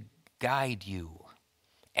 Asking Him to guide you?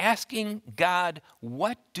 Asking God,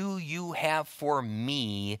 what do you have for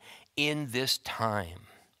me in this time?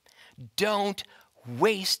 Don't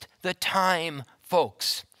waste the time,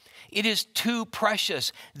 folks. It is too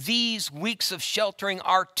precious. These weeks of sheltering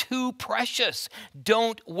are too precious.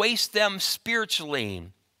 Don't waste them spiritually.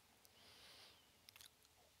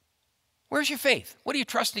 Where's your faith? What are you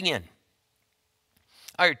trusting in?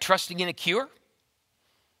 Are you trusting in a cure?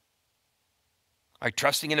 Are you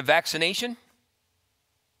trusting in a vaccination?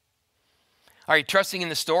 Are you trusting in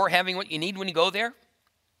the store having what you need when you go there?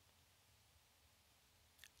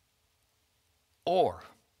 Or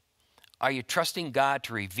are you trusting God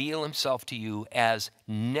to reveal Himself to you as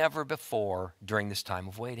never before during this time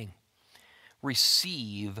of waiting?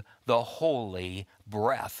 Receive the holy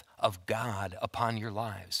breath of God upon your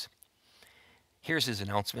lives. Here's His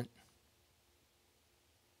announcement.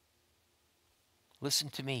 Listen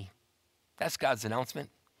to me. That's God's announcement.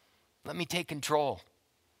 Let me take control.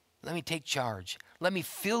 Let me take charge. Let me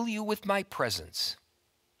fill you with my presence.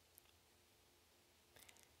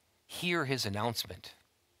 Hear His announcement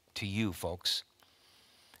to you, folks.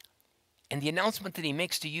 And the announcement that He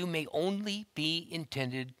makes to you may only be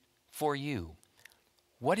intended for you.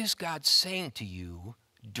 What is God saying to you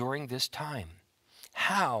during this time?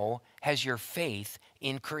 How has your faith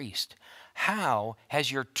increased? How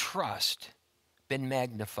has your trust been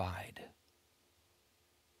magnified?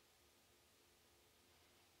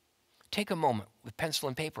 Take a moment with pencil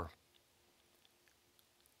and paper.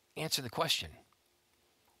 Answer the question.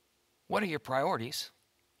 What are your priorities?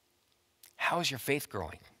 How is your faith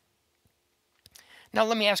growing? Now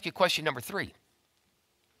let me ask you question number 3.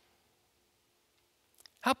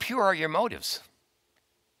 How pure are your motives?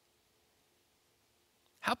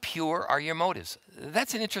 How pure are your motives?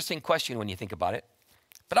 That's an interesting question when you think about it.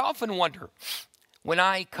 But I often wonder, when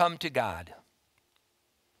I come to God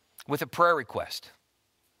with a prayer request,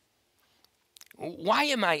 why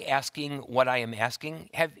am I asking what I am asking?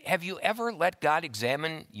 Have you ever let God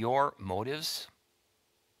examine your motives?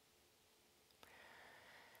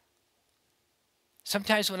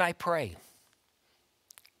 Sometimes when I pray,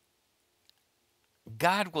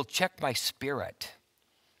 God will check my spirit.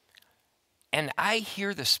 And I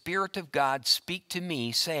hear the Spirit of God speak to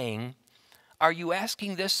me saying, are you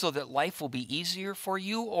asking this so that life will be easier for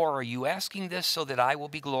you, or are you asking this so that I will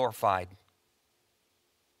be glorified?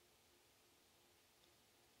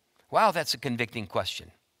 Wow, that's a convicting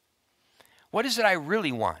question. What is it I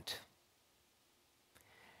really want?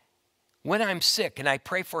 When I'm sick and I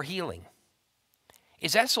pray for healing,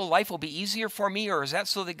 is that so life will be easier for me, or is that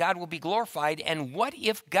so that God will be glorified? And what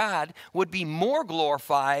if God would be more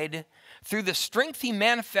glorified through the strength He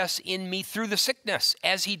manifests in me through the sickness,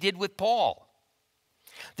 as He did with Paul?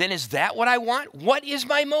 Then is that what I want? What is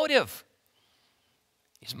my motive?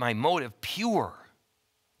 Is my motive pure?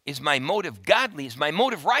 Is my motive godly? Is my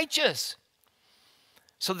motive righteous?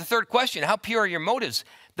 So the third question, how pure are your motives?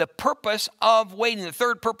 The purpose of waiting, the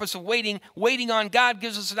third purpose of waiting on God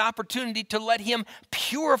gives us an opportunity to let him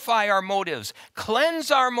purify our motives,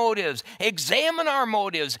 cleanse our motives, examine our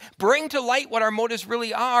motives, bring to light what our motives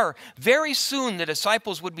really are. Very soon the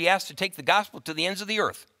disciples would be asked to take the gospel to the ends of the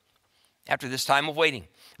earth after this time of waiting.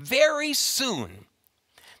 Very soon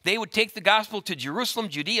they would take the gospel to Jerusalem,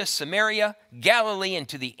 Judea, Samaria, Galilee, and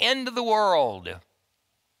to the end of the world.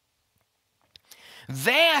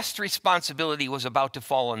 Vast responsibility was about to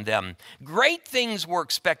fall on them. Great things were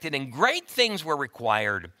expected and great things were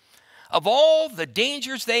required. Of all the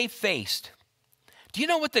dangers they faced, do you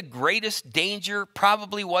know what the greatest danger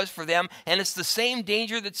probably was for them? And it's the same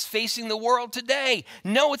danger that's facing the world today.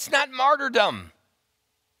 No, it's not martyrdom.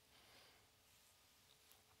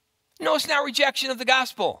 No, it's not rejection of the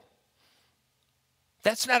gospel.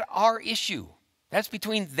 That's not our issue. That's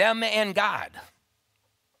between them and God.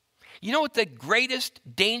 You know what the greatest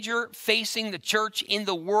danger facing the church in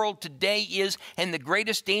the world today is? And the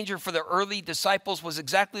greatest danger for the early disciples was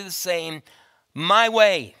exactly the same. My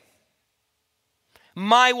way.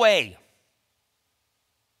 My way.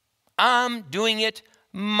 I'm doing it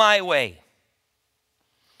my way.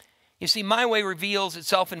 You see, my way reveals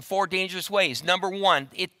itself in four dangerous ways. Number one,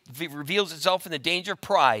 it reveals itself in the danger of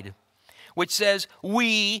pride, which says,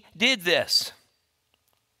 we did this.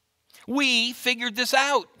 We figured this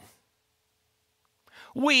out.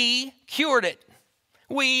 We cured it.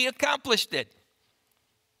 We accomplished it.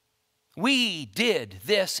 We did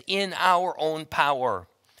this in our own power.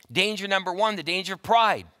 Danger number one, the danger of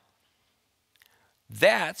pride.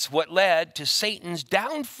 That's what led to Satan's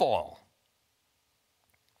downfall.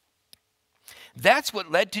 That's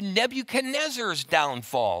what led to Nebuchadnezzar's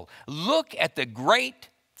downfall. Look at the great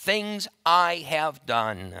things I have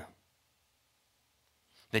done.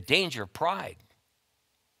 The danger of pride.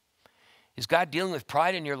 Is God dealing with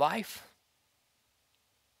pride in your life?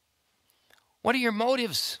 What are your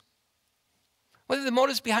motives? What are the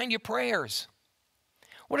motives behind your prayers?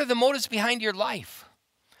 What are the motives behind your life?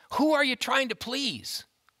 Who are you trying to please?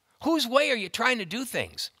 Whose way are you trying to do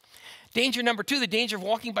things? Danger number two, the danger of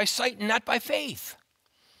walking by sight and not by faith.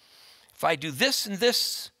 If I do this and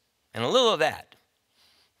this and a little of that,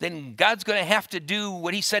 then God's going to have to do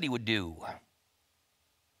what he said he would do.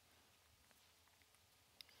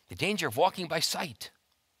 The danger of walking by sight.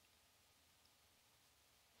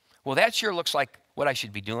 Well, that sure looks like what I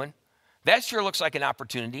should be doing. That sure looks like an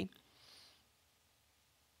opportunity.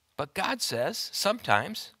 But God says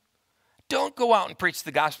sometimes, don't go out and preach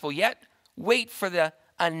the gospel yet. Wait for the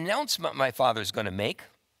announcement my Father's going to make.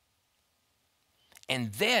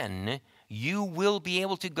 And then you will be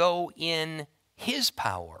able to go in his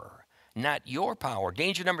power, not your power.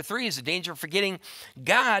 Danger number three is the danger of forgetting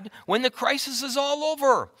God when the crisis is all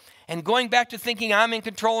over and going back to thinking I'm in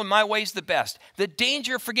control and my way's the best. The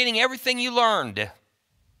danger of forgetting everything you learned.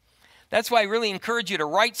 That's why I really encourage you to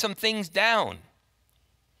write some things down.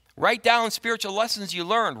 Write down spiritual lessons you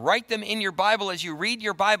learned. Write them in your Bible as you read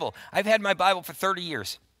your Bible. I've had my Bible for 30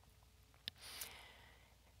 years.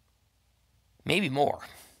 Maybe more.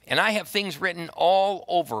 And I have things written all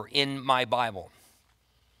over in my Bible.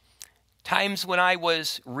 Times when I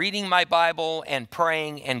was reading my Bible and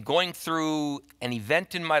praying and going through an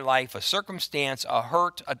event in my life, a circumstance, a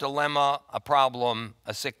hurt, a dilemma, a problem,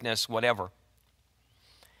 a sickness, whatever.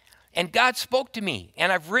 And God spoke to me,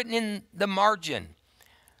 and I've written in the margin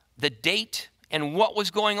the date and what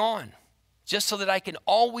was going on, just so that I can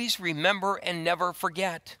always remember and never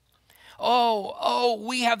forget.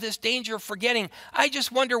 We have this danger of forgetting. I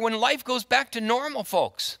just wonder when life goes back to normal,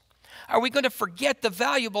 folks. Are we going to forget the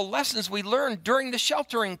valuable lessons we learned during the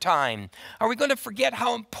sheltering time? Are we going to forget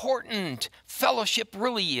how important fellowship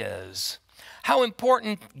really is? How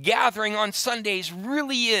important gathering on Sundays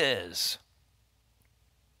really is?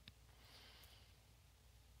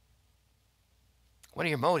 What are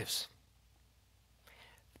your motives?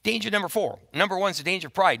 Danger number four. Number one is the danger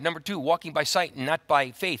of pride. Number two, walking by sight and not by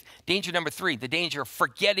faith. Danger number three, the danger of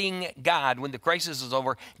forgetting God when the crisis is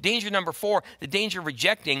over. Danger number four, the danger of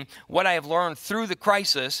rejecting what I have learned through the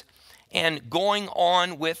crisis and going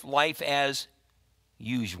on with life as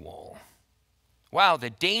usual. Wow, the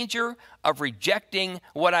danger of rejecting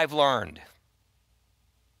what I've learned.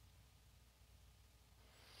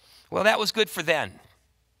 Well, that was good for then.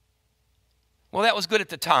 Well, that was good at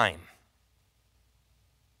the time.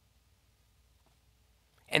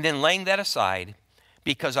 And then laying that aside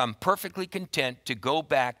because I'm perfectly content to go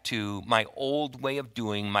back to my old way of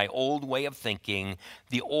doing, my old way of thinking,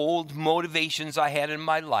 the old motivations I had in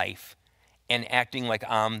my life, and acting like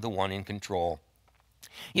I'm the one in control.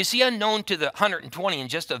 You see, unknown to the 120, in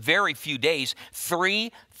just a very few days,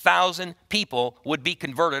 3,000 people would be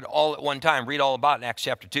converted all at one time. Read all about it in Acts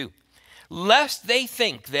chapter 2. Lest they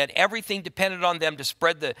think that everything depended on them to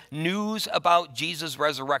spread the news about Jesus'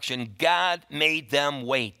 resurrection, God made them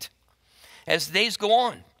wait. As the days go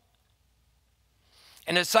on,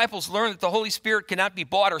 and the disciples learn that the Holy Spirit cannot be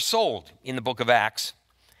bought or sold in the book of Acts.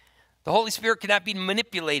 The Holy Spirit cannot be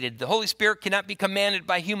manipulated. The Holy Spirit cannot be commanded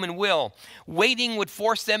by human will. Waiting would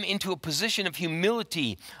force them into a position of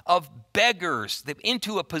humility, of beggars,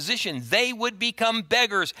 into a position they would become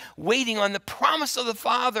beggars, waiting on the promise of the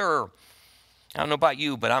Father. I don't know about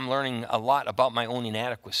you, but I'm learning a lot about my own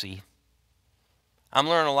inadequacy. I'm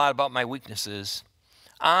learning a lot about my weaknesses.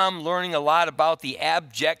 I'm learning a lot about the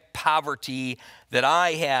abject poverty that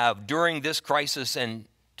I have during this crisis and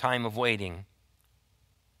time of waiting.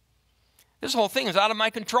 This whole thing is out of my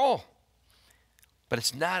control. But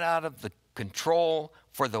it's not out of the control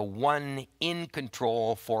for the one in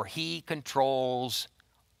control, for he controls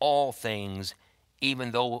all things,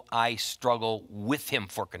 even though I struggle with him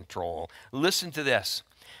for control. Listen to this.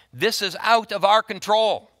 This is out of our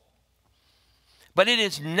control. But it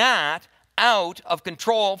is not out of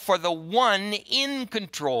control for the one in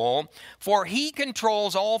control, for he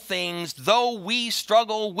controls all things, though we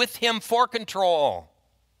struggle with him for control.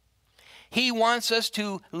 He wants us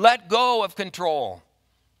to let go of control.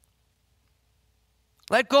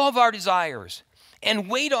 Let go of our desires and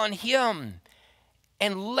wait on him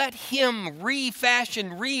and let him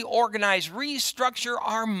refashion, reorganize, restructure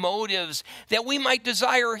our motives that we might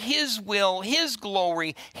desire his will, his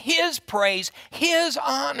glory, his praise, his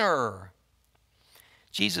honor.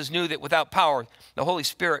 Jesus knew that without power, the Holy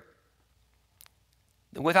Spirit,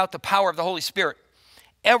 without the power of the Holy Spirit,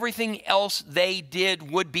 everything else they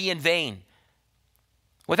did would be in vain.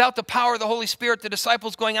 Without the power of the Holy Spirit, the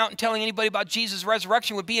disciples going out and telling anybody about Jesus'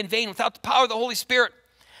 resurrection would be in vain. Without the power of the Holy Spirit,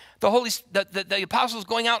 the apostles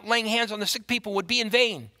going out and laying hands on the sick people would be in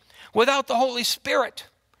vain. Without the Holy Spirit,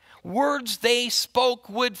 words they spoke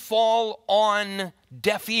would fall on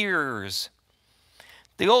deaf ears.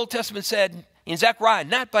 The Old Testament said in Zechariah,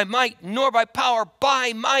 not by might nor by power,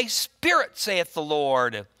 by my Spirit, saith the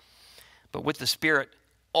Lord. But with the Spirit,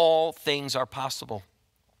 all things are possible.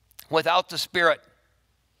 Without the Spirit,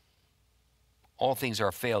 all things are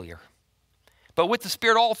a failure. But with the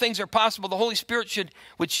Spirit, all things are possible. The Holy Spirit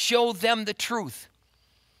would show them the truth,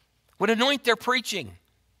 would anoint their preaching,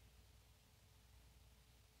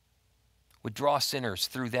 would draw sinners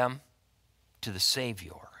through them to the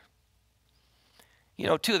Savior. You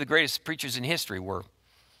know, two of the greatest preachers in history were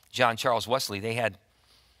John Charles Wesley. They had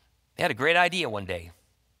a great idea one day.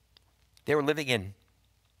 They were living in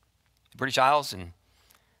the British Isles, and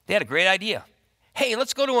they had a great idea. Hey,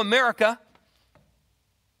 let's go to America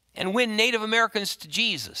and win Native Americans to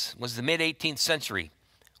Jesus. It was the mid-18th century.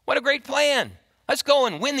 What a great plan. Let's go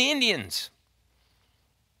and win the Indians.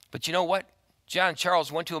 But you know what? John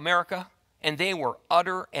Charles went to America, and they were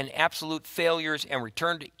utter and absolute failures and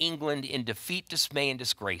returned to England in defeat, dismay, and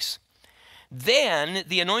disgrace. Then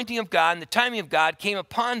the anointing of God and the timing of God came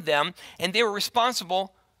upon them, and they were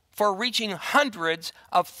responsible for reaching hundreds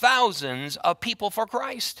of thousands of people for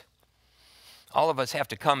Christ. All of us have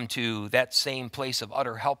to come to that same place of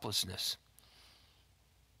utter helplessness.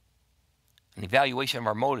 An evaluation of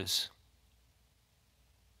our motives,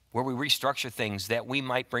 where we restructure things that we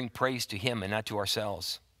might bring praise to him and not to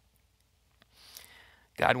ourselves.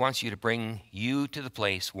 God wants you to bring you to the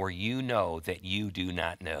place where you know that you do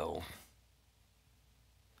not know.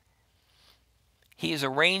 He is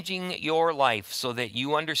arranging your life so that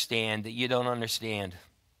you understand that you don't understand.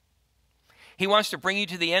 He wants to bring you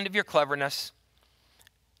to the end of your cleverness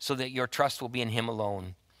so that your trust will be in him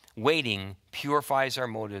alone. Waiting purifies our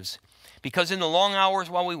motives, because in the long hours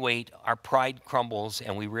while we wait, our pride crumbles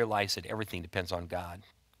and we realize that everything depends on God.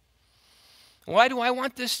 Why do I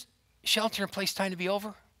want this shelter-in-place time to be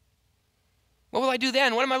over? What will I do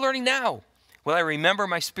then? What am I learning now? Will I remember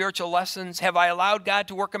my spiritual lessons? Have I allowed God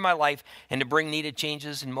to work in my life and to bring needed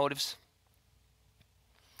changes in motives?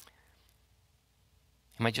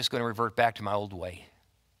 Am I just going to revert back to my old way?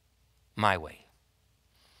 My way?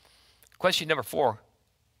 Question number 4,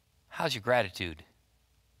 how's your gratitude?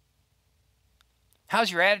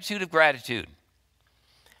 How's your attitude of gratitude?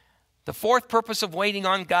 The fourth purpose of waiting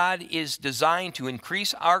on God is designed to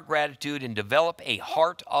increase our gratitude and develop a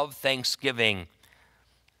heart of thanksgiving.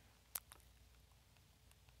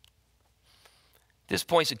 This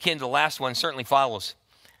point's akin to the last one, certainly follows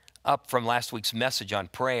up from last week's message on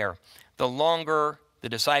prayer. The longer the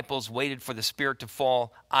disciples waited for the Spirit to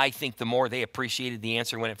fall, I think the more they appreciated the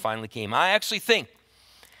answer when it finally came. I actually think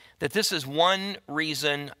that this is one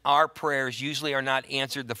reason our prayers usually are not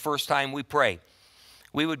answered the first time we pray.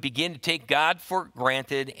 We would begin to take God for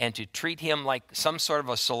granted and to treat him like some sort of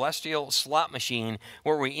a celestial slot machine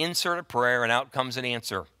where we insert a prayer and out comes an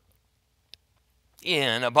answer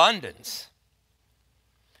in abundance.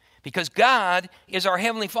 Because God is our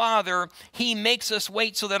Heavenly Father, he makes us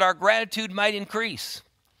wait so that our gratitude might increase.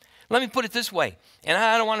 Let me put it this way, and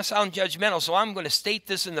I don't want to sound judgmental, so I'm going to state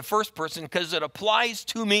this in the first person because it applies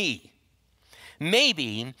to me.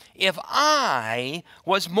 Maybe if I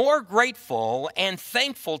was more grateful and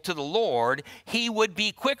thankful to the Lord, he would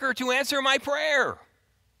be quicker to answer my prayer.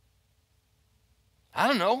 I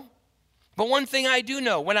don't know. But one thing I do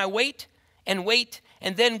know, when I wait, and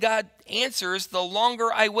then God answers, the longer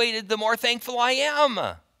I waited, the more thankful I am.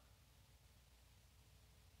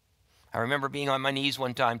 I remember being on my knees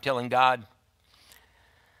one time telling God,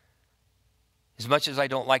 as much as I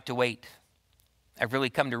don't like to wait, I've really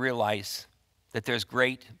come to realize that there's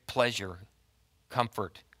great pleasure,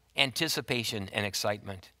 comfort, anticipation, and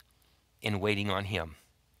excitement in waiting on him.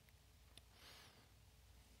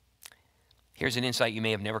 Here's an insight you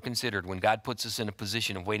may have never considered. When God puts us in a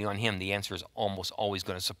position of waiting on him, the answer is almost always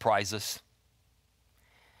going to surprise us.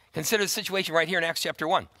 Consider the situation right here in Acts chapter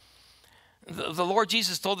 1. The Lord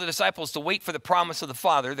Jesus told the disciples to wait for the promise of the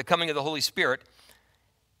Father, the coming of the Holy Spirit.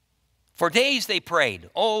 For days they prayed,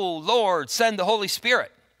 "Oh, Lord, send the Holy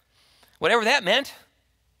Spirit." Whatever that meant.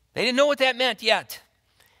 They didn't know what that meant yet.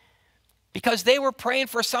 Because they were praying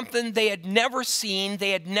for something they had never seen,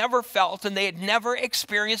 they had never felt, and they had never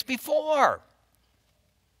experienced before.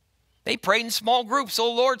 They prayed in small groups,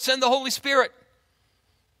 "Oh, Lord, send the Holy Spirit."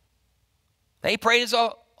 They prayed as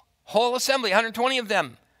a whole assembly, 120 of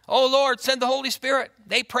them. "Oh, Lord, send the Holy Spirit."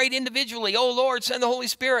 They prayed individually, "Oh, Lord, send the Holy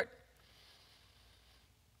Spirit."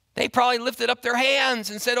 They probably lifted up their hands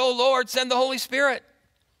and said, "Oh, Lord, send the Holy Spirit."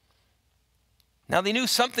 Now, they knew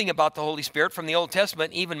something about the Holy Spirit from the Old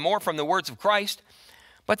Testament, even more from the words of Christ,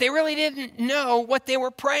 but they really didn't know what they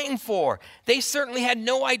were praying for. They certainly had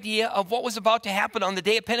no idea of what was about to happen on the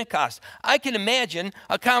day of Pentecost. I can imagine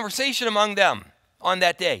a conversation among them on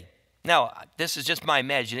that day. Now, this is just my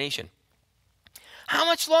imagination. How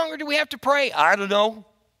much longer do we have to pray? I don't know.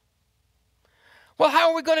 Well, how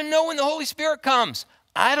are we going to know when the Holy Spirit comes?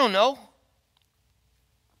 I don't know.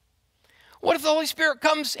 What if the Holy Spirit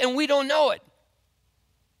comes and we don't know it?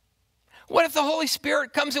 What if the Holy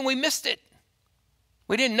Spirit comes and we missed it?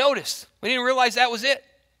 We didn't notice. We didn't realize that was it.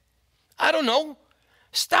 I don't know.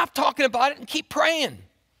 Stop talking about it and keep praying.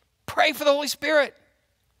 Pray for the Holy Spirit.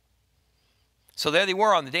 So there they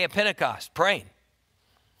were on the day of Pentecost, praying,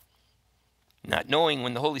 not knowing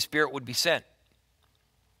when the Holy Spirit would be sent.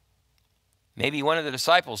 Maybe one of the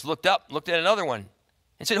disciples looked up, looked at another one,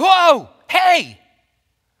 and said, "Whoa, hey,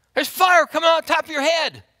 there's fire coming out the top of your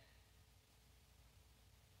head."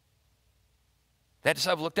 That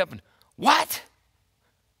disciple looked up and, "What?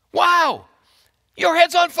 Wow, your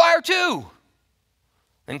head's on fire too."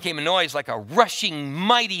 Then came a noise like a rushing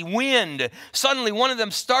mighty wind. Suddenly one of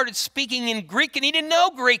them started speaking in Greek, and he didn't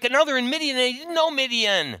know Greek. Another in Midian, and he didn't know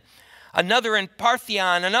Midian. Another in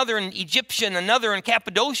Parthian, another in Egyptian, another in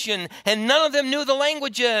Cappadocian, and none of them knew the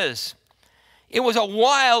languages. It was a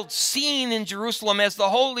wild scene in Jerusalem as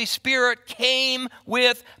the Holy Spirit came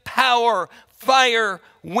with power, fire,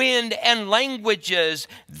 wind, and languages.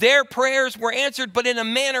 Their prayers were answered, but in a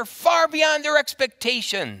manner far beyond their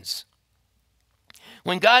expectations.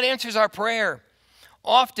 When God answers our prayer,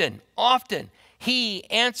 often, he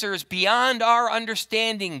answers beyond our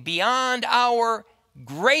understanding, beyond our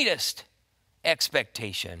greatest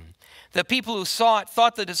expectation. The people who saw it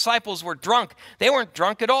thought the disciples were drunk. They weren't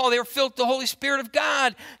drunk at all. They were filled with the Holy Spirit of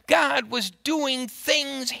God. God was doing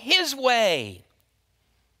things his way.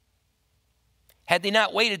 Had they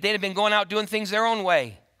not waited, they'd have been going out doing things their own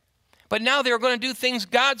way. But now they were going to do things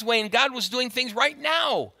God's way, and God was doing things right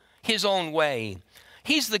now his own way.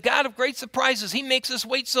 He's the God of great surprises. He makes us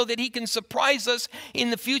wait so that he can surprise us in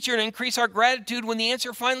the future and increase our gratitude when the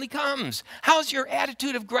answer finally comes. How's your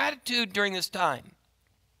attitude of gratitude during this time?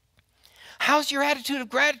 How's your attitude of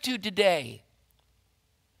gratitude today?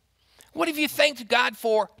 What have you thanked God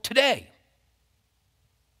for today?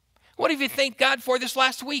 What have you thanked God for this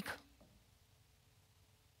last week?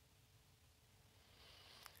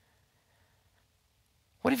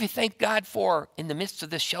 What have you thanked God for in the midst of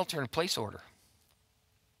this shelter-in-place order?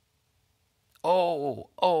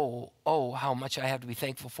 Oh, how much I have to be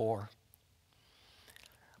thankful for.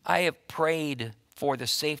 I have prayed for the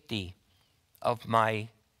safety of my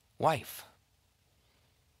wife.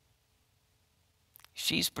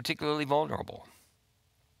 She's particularly vulnerable.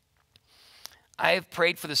 I have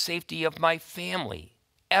prayed for the safety of my family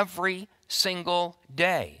every single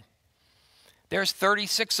day. There's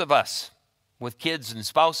 36 of us with kids and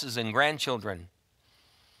spouses and grandchildren.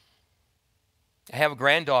 I have a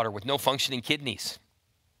granddaughter with no functioning kidneys.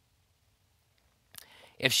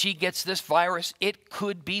 If she gets this virus, it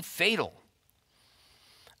could be fatal.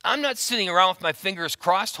 I'm not sitting around with my fingers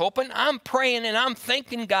crossed hoping. I'm praying and I'm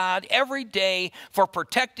thanking God every day for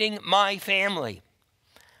protecting my family.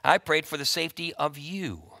 I prayed for the safety of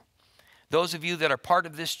you. Those of you that are part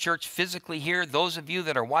of this church physically here, those of you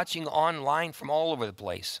that are watching online from all over the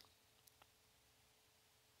place.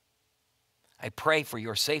 I pray for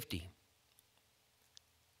your safety,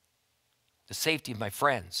 the safety of my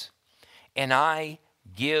friends, and I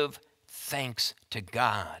give thanks to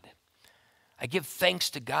God. I give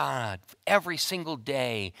thanks to God every single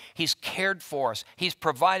day. He's cared for us. He's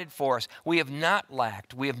provided for us. We have not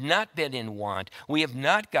lacked. We have not been in want. We have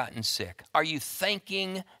not gotten sick. Are you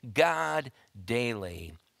thanking God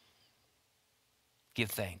daily?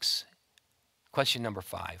 Give thanks. Question number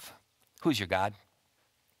 5. Who's your God?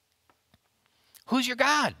 Who's your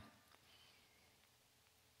God?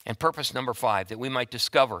 And purpose number 5, that we might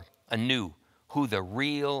discover anew who the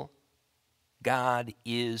real God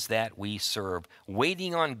is that we serve.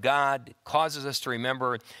 Waiting on God causes us to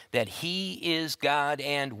remember that He is God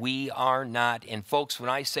and we are not. And folks, when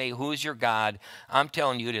I say, who's your God? I'm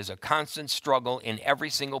telling you, it is a constant struggle in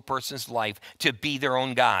every single person's life to be their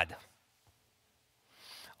own God.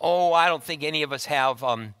 Oh, I don't think any of us have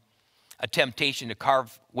a temptation to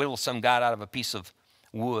whittle some God out of a piece of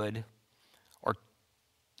wood or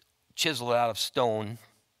chisel it out of stone.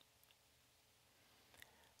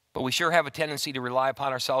 But we sure have a tendency to rely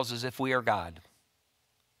upon ourselves as if we are God,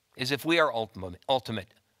 as if we are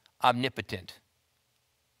ultimate, omnipotent,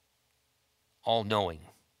 all-knowing.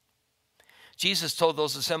 Jesus told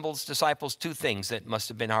those assembled disciples 2 things that must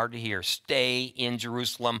have been hard to hear. Stay in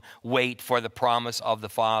Jerusalem, wait for the promise of the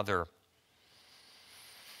Father.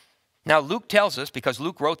 Now Luke tells us, because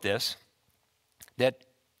Luke wrote this, that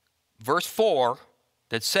verse 4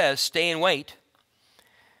 that says stay and wait,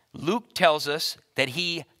 Luke tells us that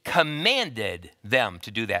he commanded them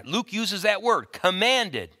to do that. Luke uses that word,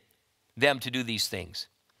 commanded them to do these things.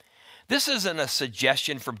 This isn't a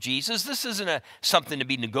suggestion from Jesus. This isn't something to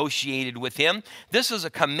be negotiated with him. This is a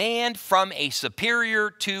command from a superior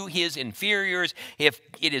to his inferiors. If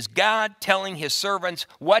it is God telling his servants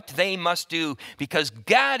what they must do, because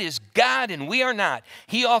God is God and we are not.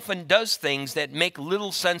 He often does things that make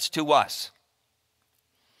little sense to us.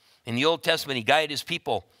 In the Old Testament, he guided his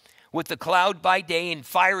people with the cloud by day and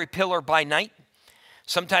fiery pillar by night.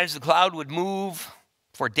 Sometimes the cloud would move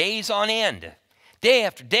for days on end. Day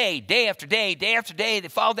after day, day after day, day after day, they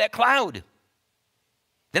followed that cloud.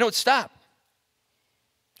 Then it would stop.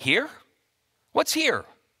 Here? What's here?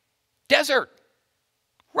 Desert.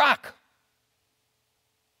 Rock.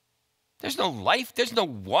 There's no life. There's no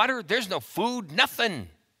water. There's no food. Nothing.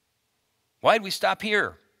 Why'd we stop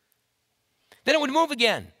here? Then it would move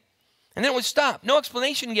again. And then it would stop. No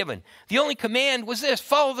explanation given. The only command was this: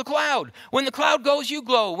 follow the cloud. When the cloud goes, you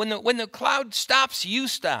go. When the cloud stops, you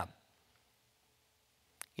stop.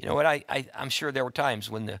 You know what? I'm sure there were times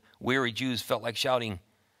when the weary Jews felt like shouting,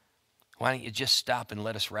 why don't you just stop and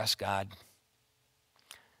let us rest, God?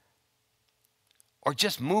 Or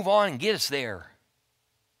just move on and get us there.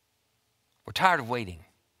 We're tired of waiting.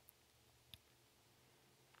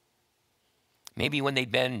 Maybe when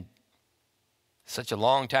they'd been such a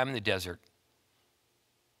long time in the desert,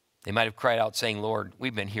 they might have cried out saying, Lord,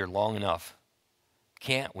 we've been here long enough.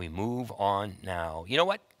 Can't we move on now? You know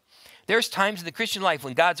what? There's times in the Christian life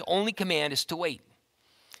when God's only command is to wait.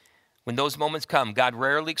 When those moments come, God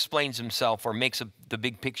rarely explains himself or makes the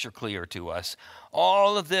big picture clear to us.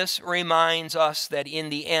 All of this reminds us that in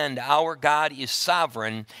the end, our God is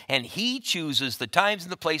sovereign and he chooses the times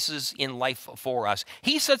and the places in life for us.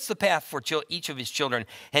 He sets the path for each of his children,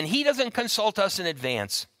 and he doesn't consult us in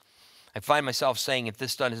advance. I find myself saying, if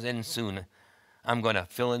this doesn't end soon, I'm going to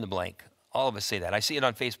fill in the blank. All of us say that. I see it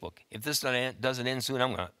on Facebook. If this doesn't end soon,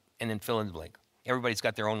 I'm going to, and then fill in the blank. Everybody's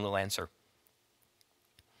got their own little answer.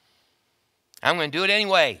 I'm going to do it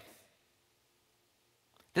anyway.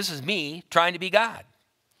 This is me trying to be God.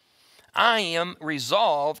 I am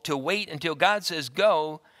resolved to wait until God says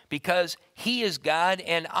go, because he is God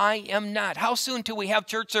and I am not. How soon till we have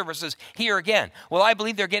church services here again? Well, I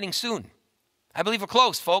believe they're getting soon. I believe we're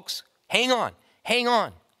close, folks. Hang on. Hang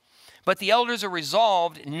on. But the elders are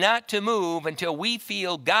resolved not to move until we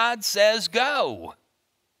feel God says go.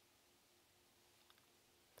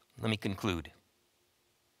 Let me conclude.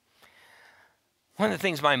 One of the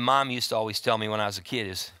things my mom used to always tell me when I was a kid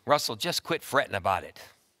is, Russell, just quit fretting about it.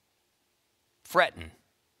 Fretting.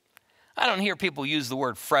 I don't hear people use the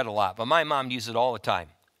word fret a lot, but my mom used it all the time.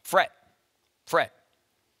 Fret, fret.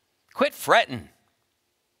 Quit fretting.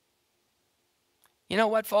 You know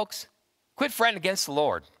what, folks? Quit fretting against the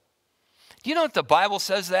Lord. Do you know what the Bible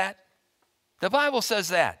says that? The Bible says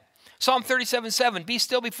that. Psalm 37:7, be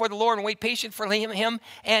still before the Lord and wait patient for him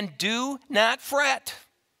and do not fret.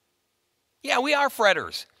 Yeah, we are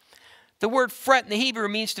fretters. The word fret in the Hebrew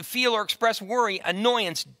means to feel or express worry,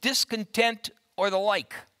 annoyance, discontent, or the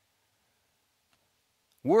like.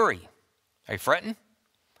 Worry. Are you fretting?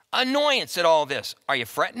 Annoyance at all this. Are you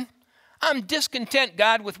fretting? I'm discontent,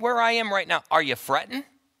 God, with where I am right now. Are you fretting?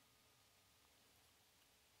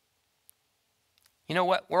 You know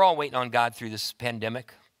what? We're all waiting on God through this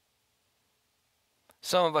pandemic.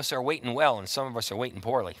 Some of us are waiting well, and some of us are waiting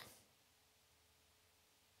poorly.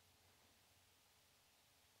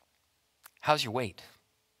 How's your wait?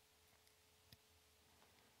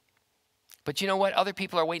 But you know what? Other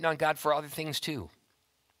people are waiting on God for other things too.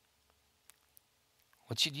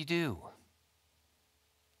 What should you do?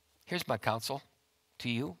 Here's my counsel to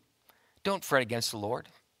you. Don't fret against the Lord.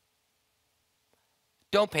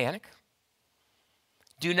 Don't panic.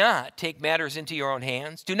 Do not take matters into your own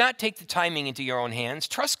hands. Do not take the timing into your own hands.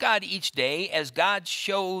 Trust God each day as God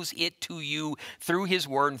shows it to you through his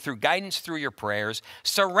word and through guidance through your prayers.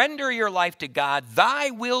 Surrender your life to God.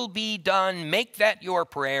 Thy will be done. Make that your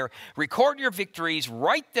prayer. Record your victories.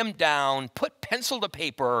 Write them down. Put pencil to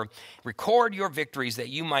paper. Record your victories that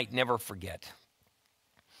you might never forget.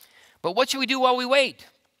 But what should we do while we wait?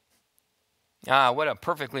 What a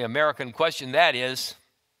perfectly American question that is.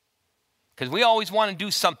 Because we always want to do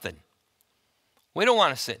something. We don't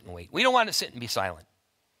want to sit and wait. We don't want to sit and be silent.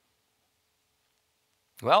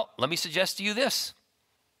 Well, let me suggest to you this.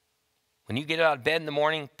 When you get out of bed in the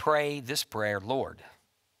morning, pray this prayer, Lord,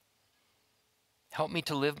 help me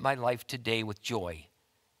to live my life today with joy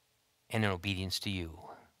and in obedience to you.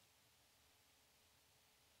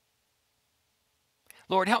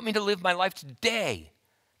 Lord, help me to live my life today,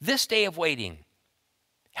 this day of waiting.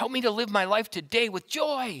 Help me to live my life today with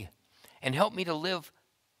joy. And help me to live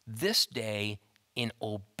this day in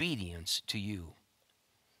obedience to you.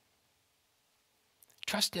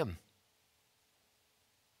 Trust him.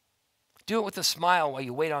 Do it with a smile while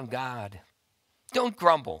you wait on God. Don't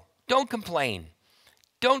grumble. Don't complain.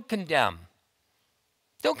 Don't condemn.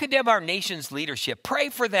 Don't condemn our nation's leadership. Pray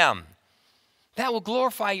for them. That will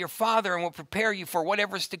glorify your Father and will prepare you for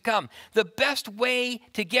whatever's to come. The best way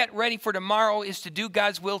to get ready for tomorrow is to do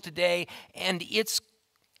God's will today, and it's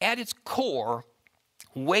at its core,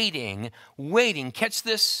 waiting, catch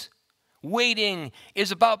this, waiting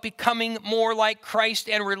is about becoming more like Christ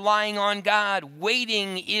and relying on God.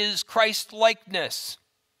 Waiting is Christ-likeness.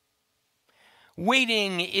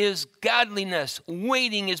 Waiting is godliness.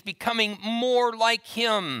 Waiting is becoming more like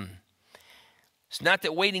him. It's not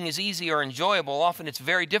that waiting is easy or enjoyable. Often it's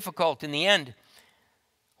very difficult. In the end,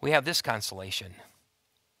 we have this consolation.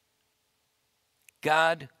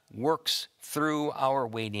 God works through our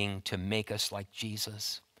waiting to make us like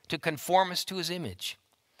Jesus, to conform us to his image.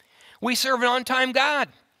 We serve an on-time God.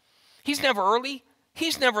 He's never early.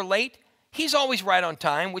 He's never late. He's always right on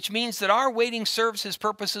time, which means that our waiting serves his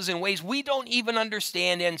purposes in ways we don't even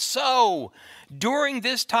understand. And so, during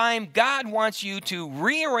this time, God wants you to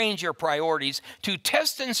rearrange your priorities, to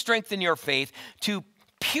test and strengthen your faith, to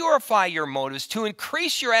purify your motives, to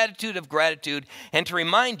increase your attitude of gratitude, and to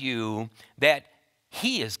remind you that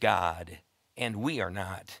he is God, and we are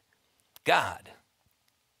not. God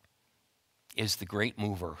is the great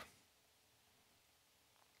mover.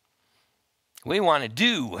 We want to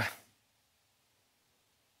do.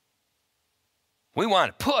 We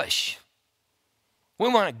want to push. We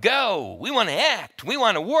want to go. We want to act. We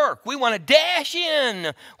want to work. We want to dash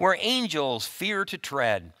in where angels fear to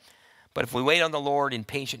tread. But if we wait on the Lord in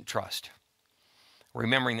patient trust,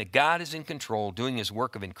 remembering that God is in control, doing his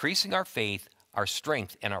work of increasing our faith, our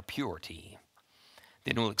strength, and our purity,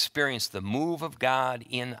 then we'll experience the move of God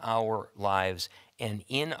in our lives and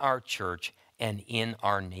in our church and in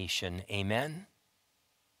our nation. Amen?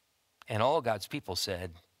 And all God's people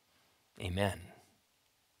said, amen.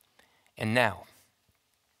 And now,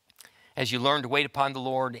 as you learn to wait upon the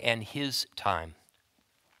Lord and his time,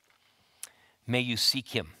 may you seek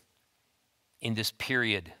him in this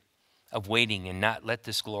period of waiting and not let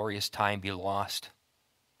this glorious time be lost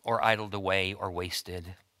or idled away or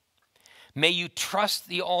wasted. May you trust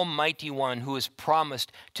the Almighty One who has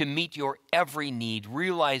promised to meet your every need,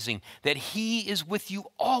 realizing that He is with you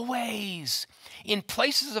always, in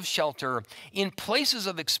places of shelter, in places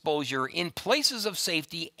of exposure, in places of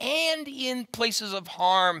safety, and in places of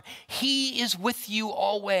harm. He is with you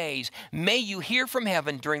always. May you hear from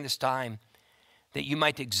heaven during this time, that you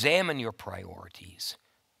might examine your priorities,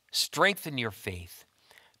 strengthen your faith,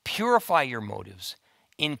 purify your motives,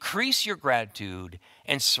 increase your gratitude,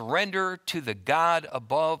 and surrender to the God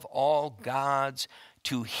above all gods.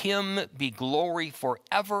 To Him be glory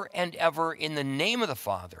forever and ever, in the name of the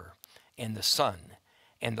Father, and the Son,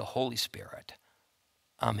 and the Holy Spirit.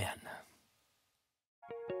 Amen.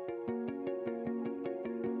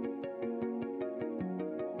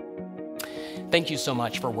 Thank you so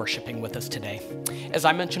much for worshiping with us today. As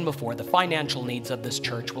I mentioned before, the financial needs of this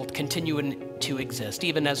church will continue to exist,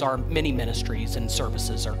 even as our many ministries and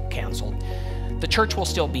services are canceled. The church will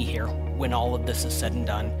still be here when all of this is said and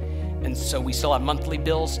done. And so we still have monthly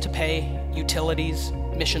bills to pay, utilities,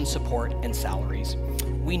 mission support, and salaries.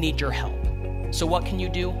 We need your help. So what can you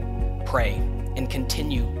do? Pray and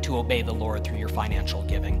continue to obey the Lord through your financial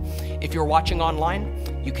giving. If you're watching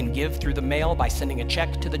online, you can give through the mail by sending a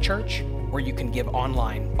check to the church, or you can give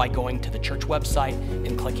online by going to the church website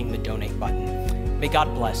and clicking the donate button. May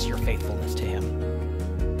God bless your faithfulness to Him.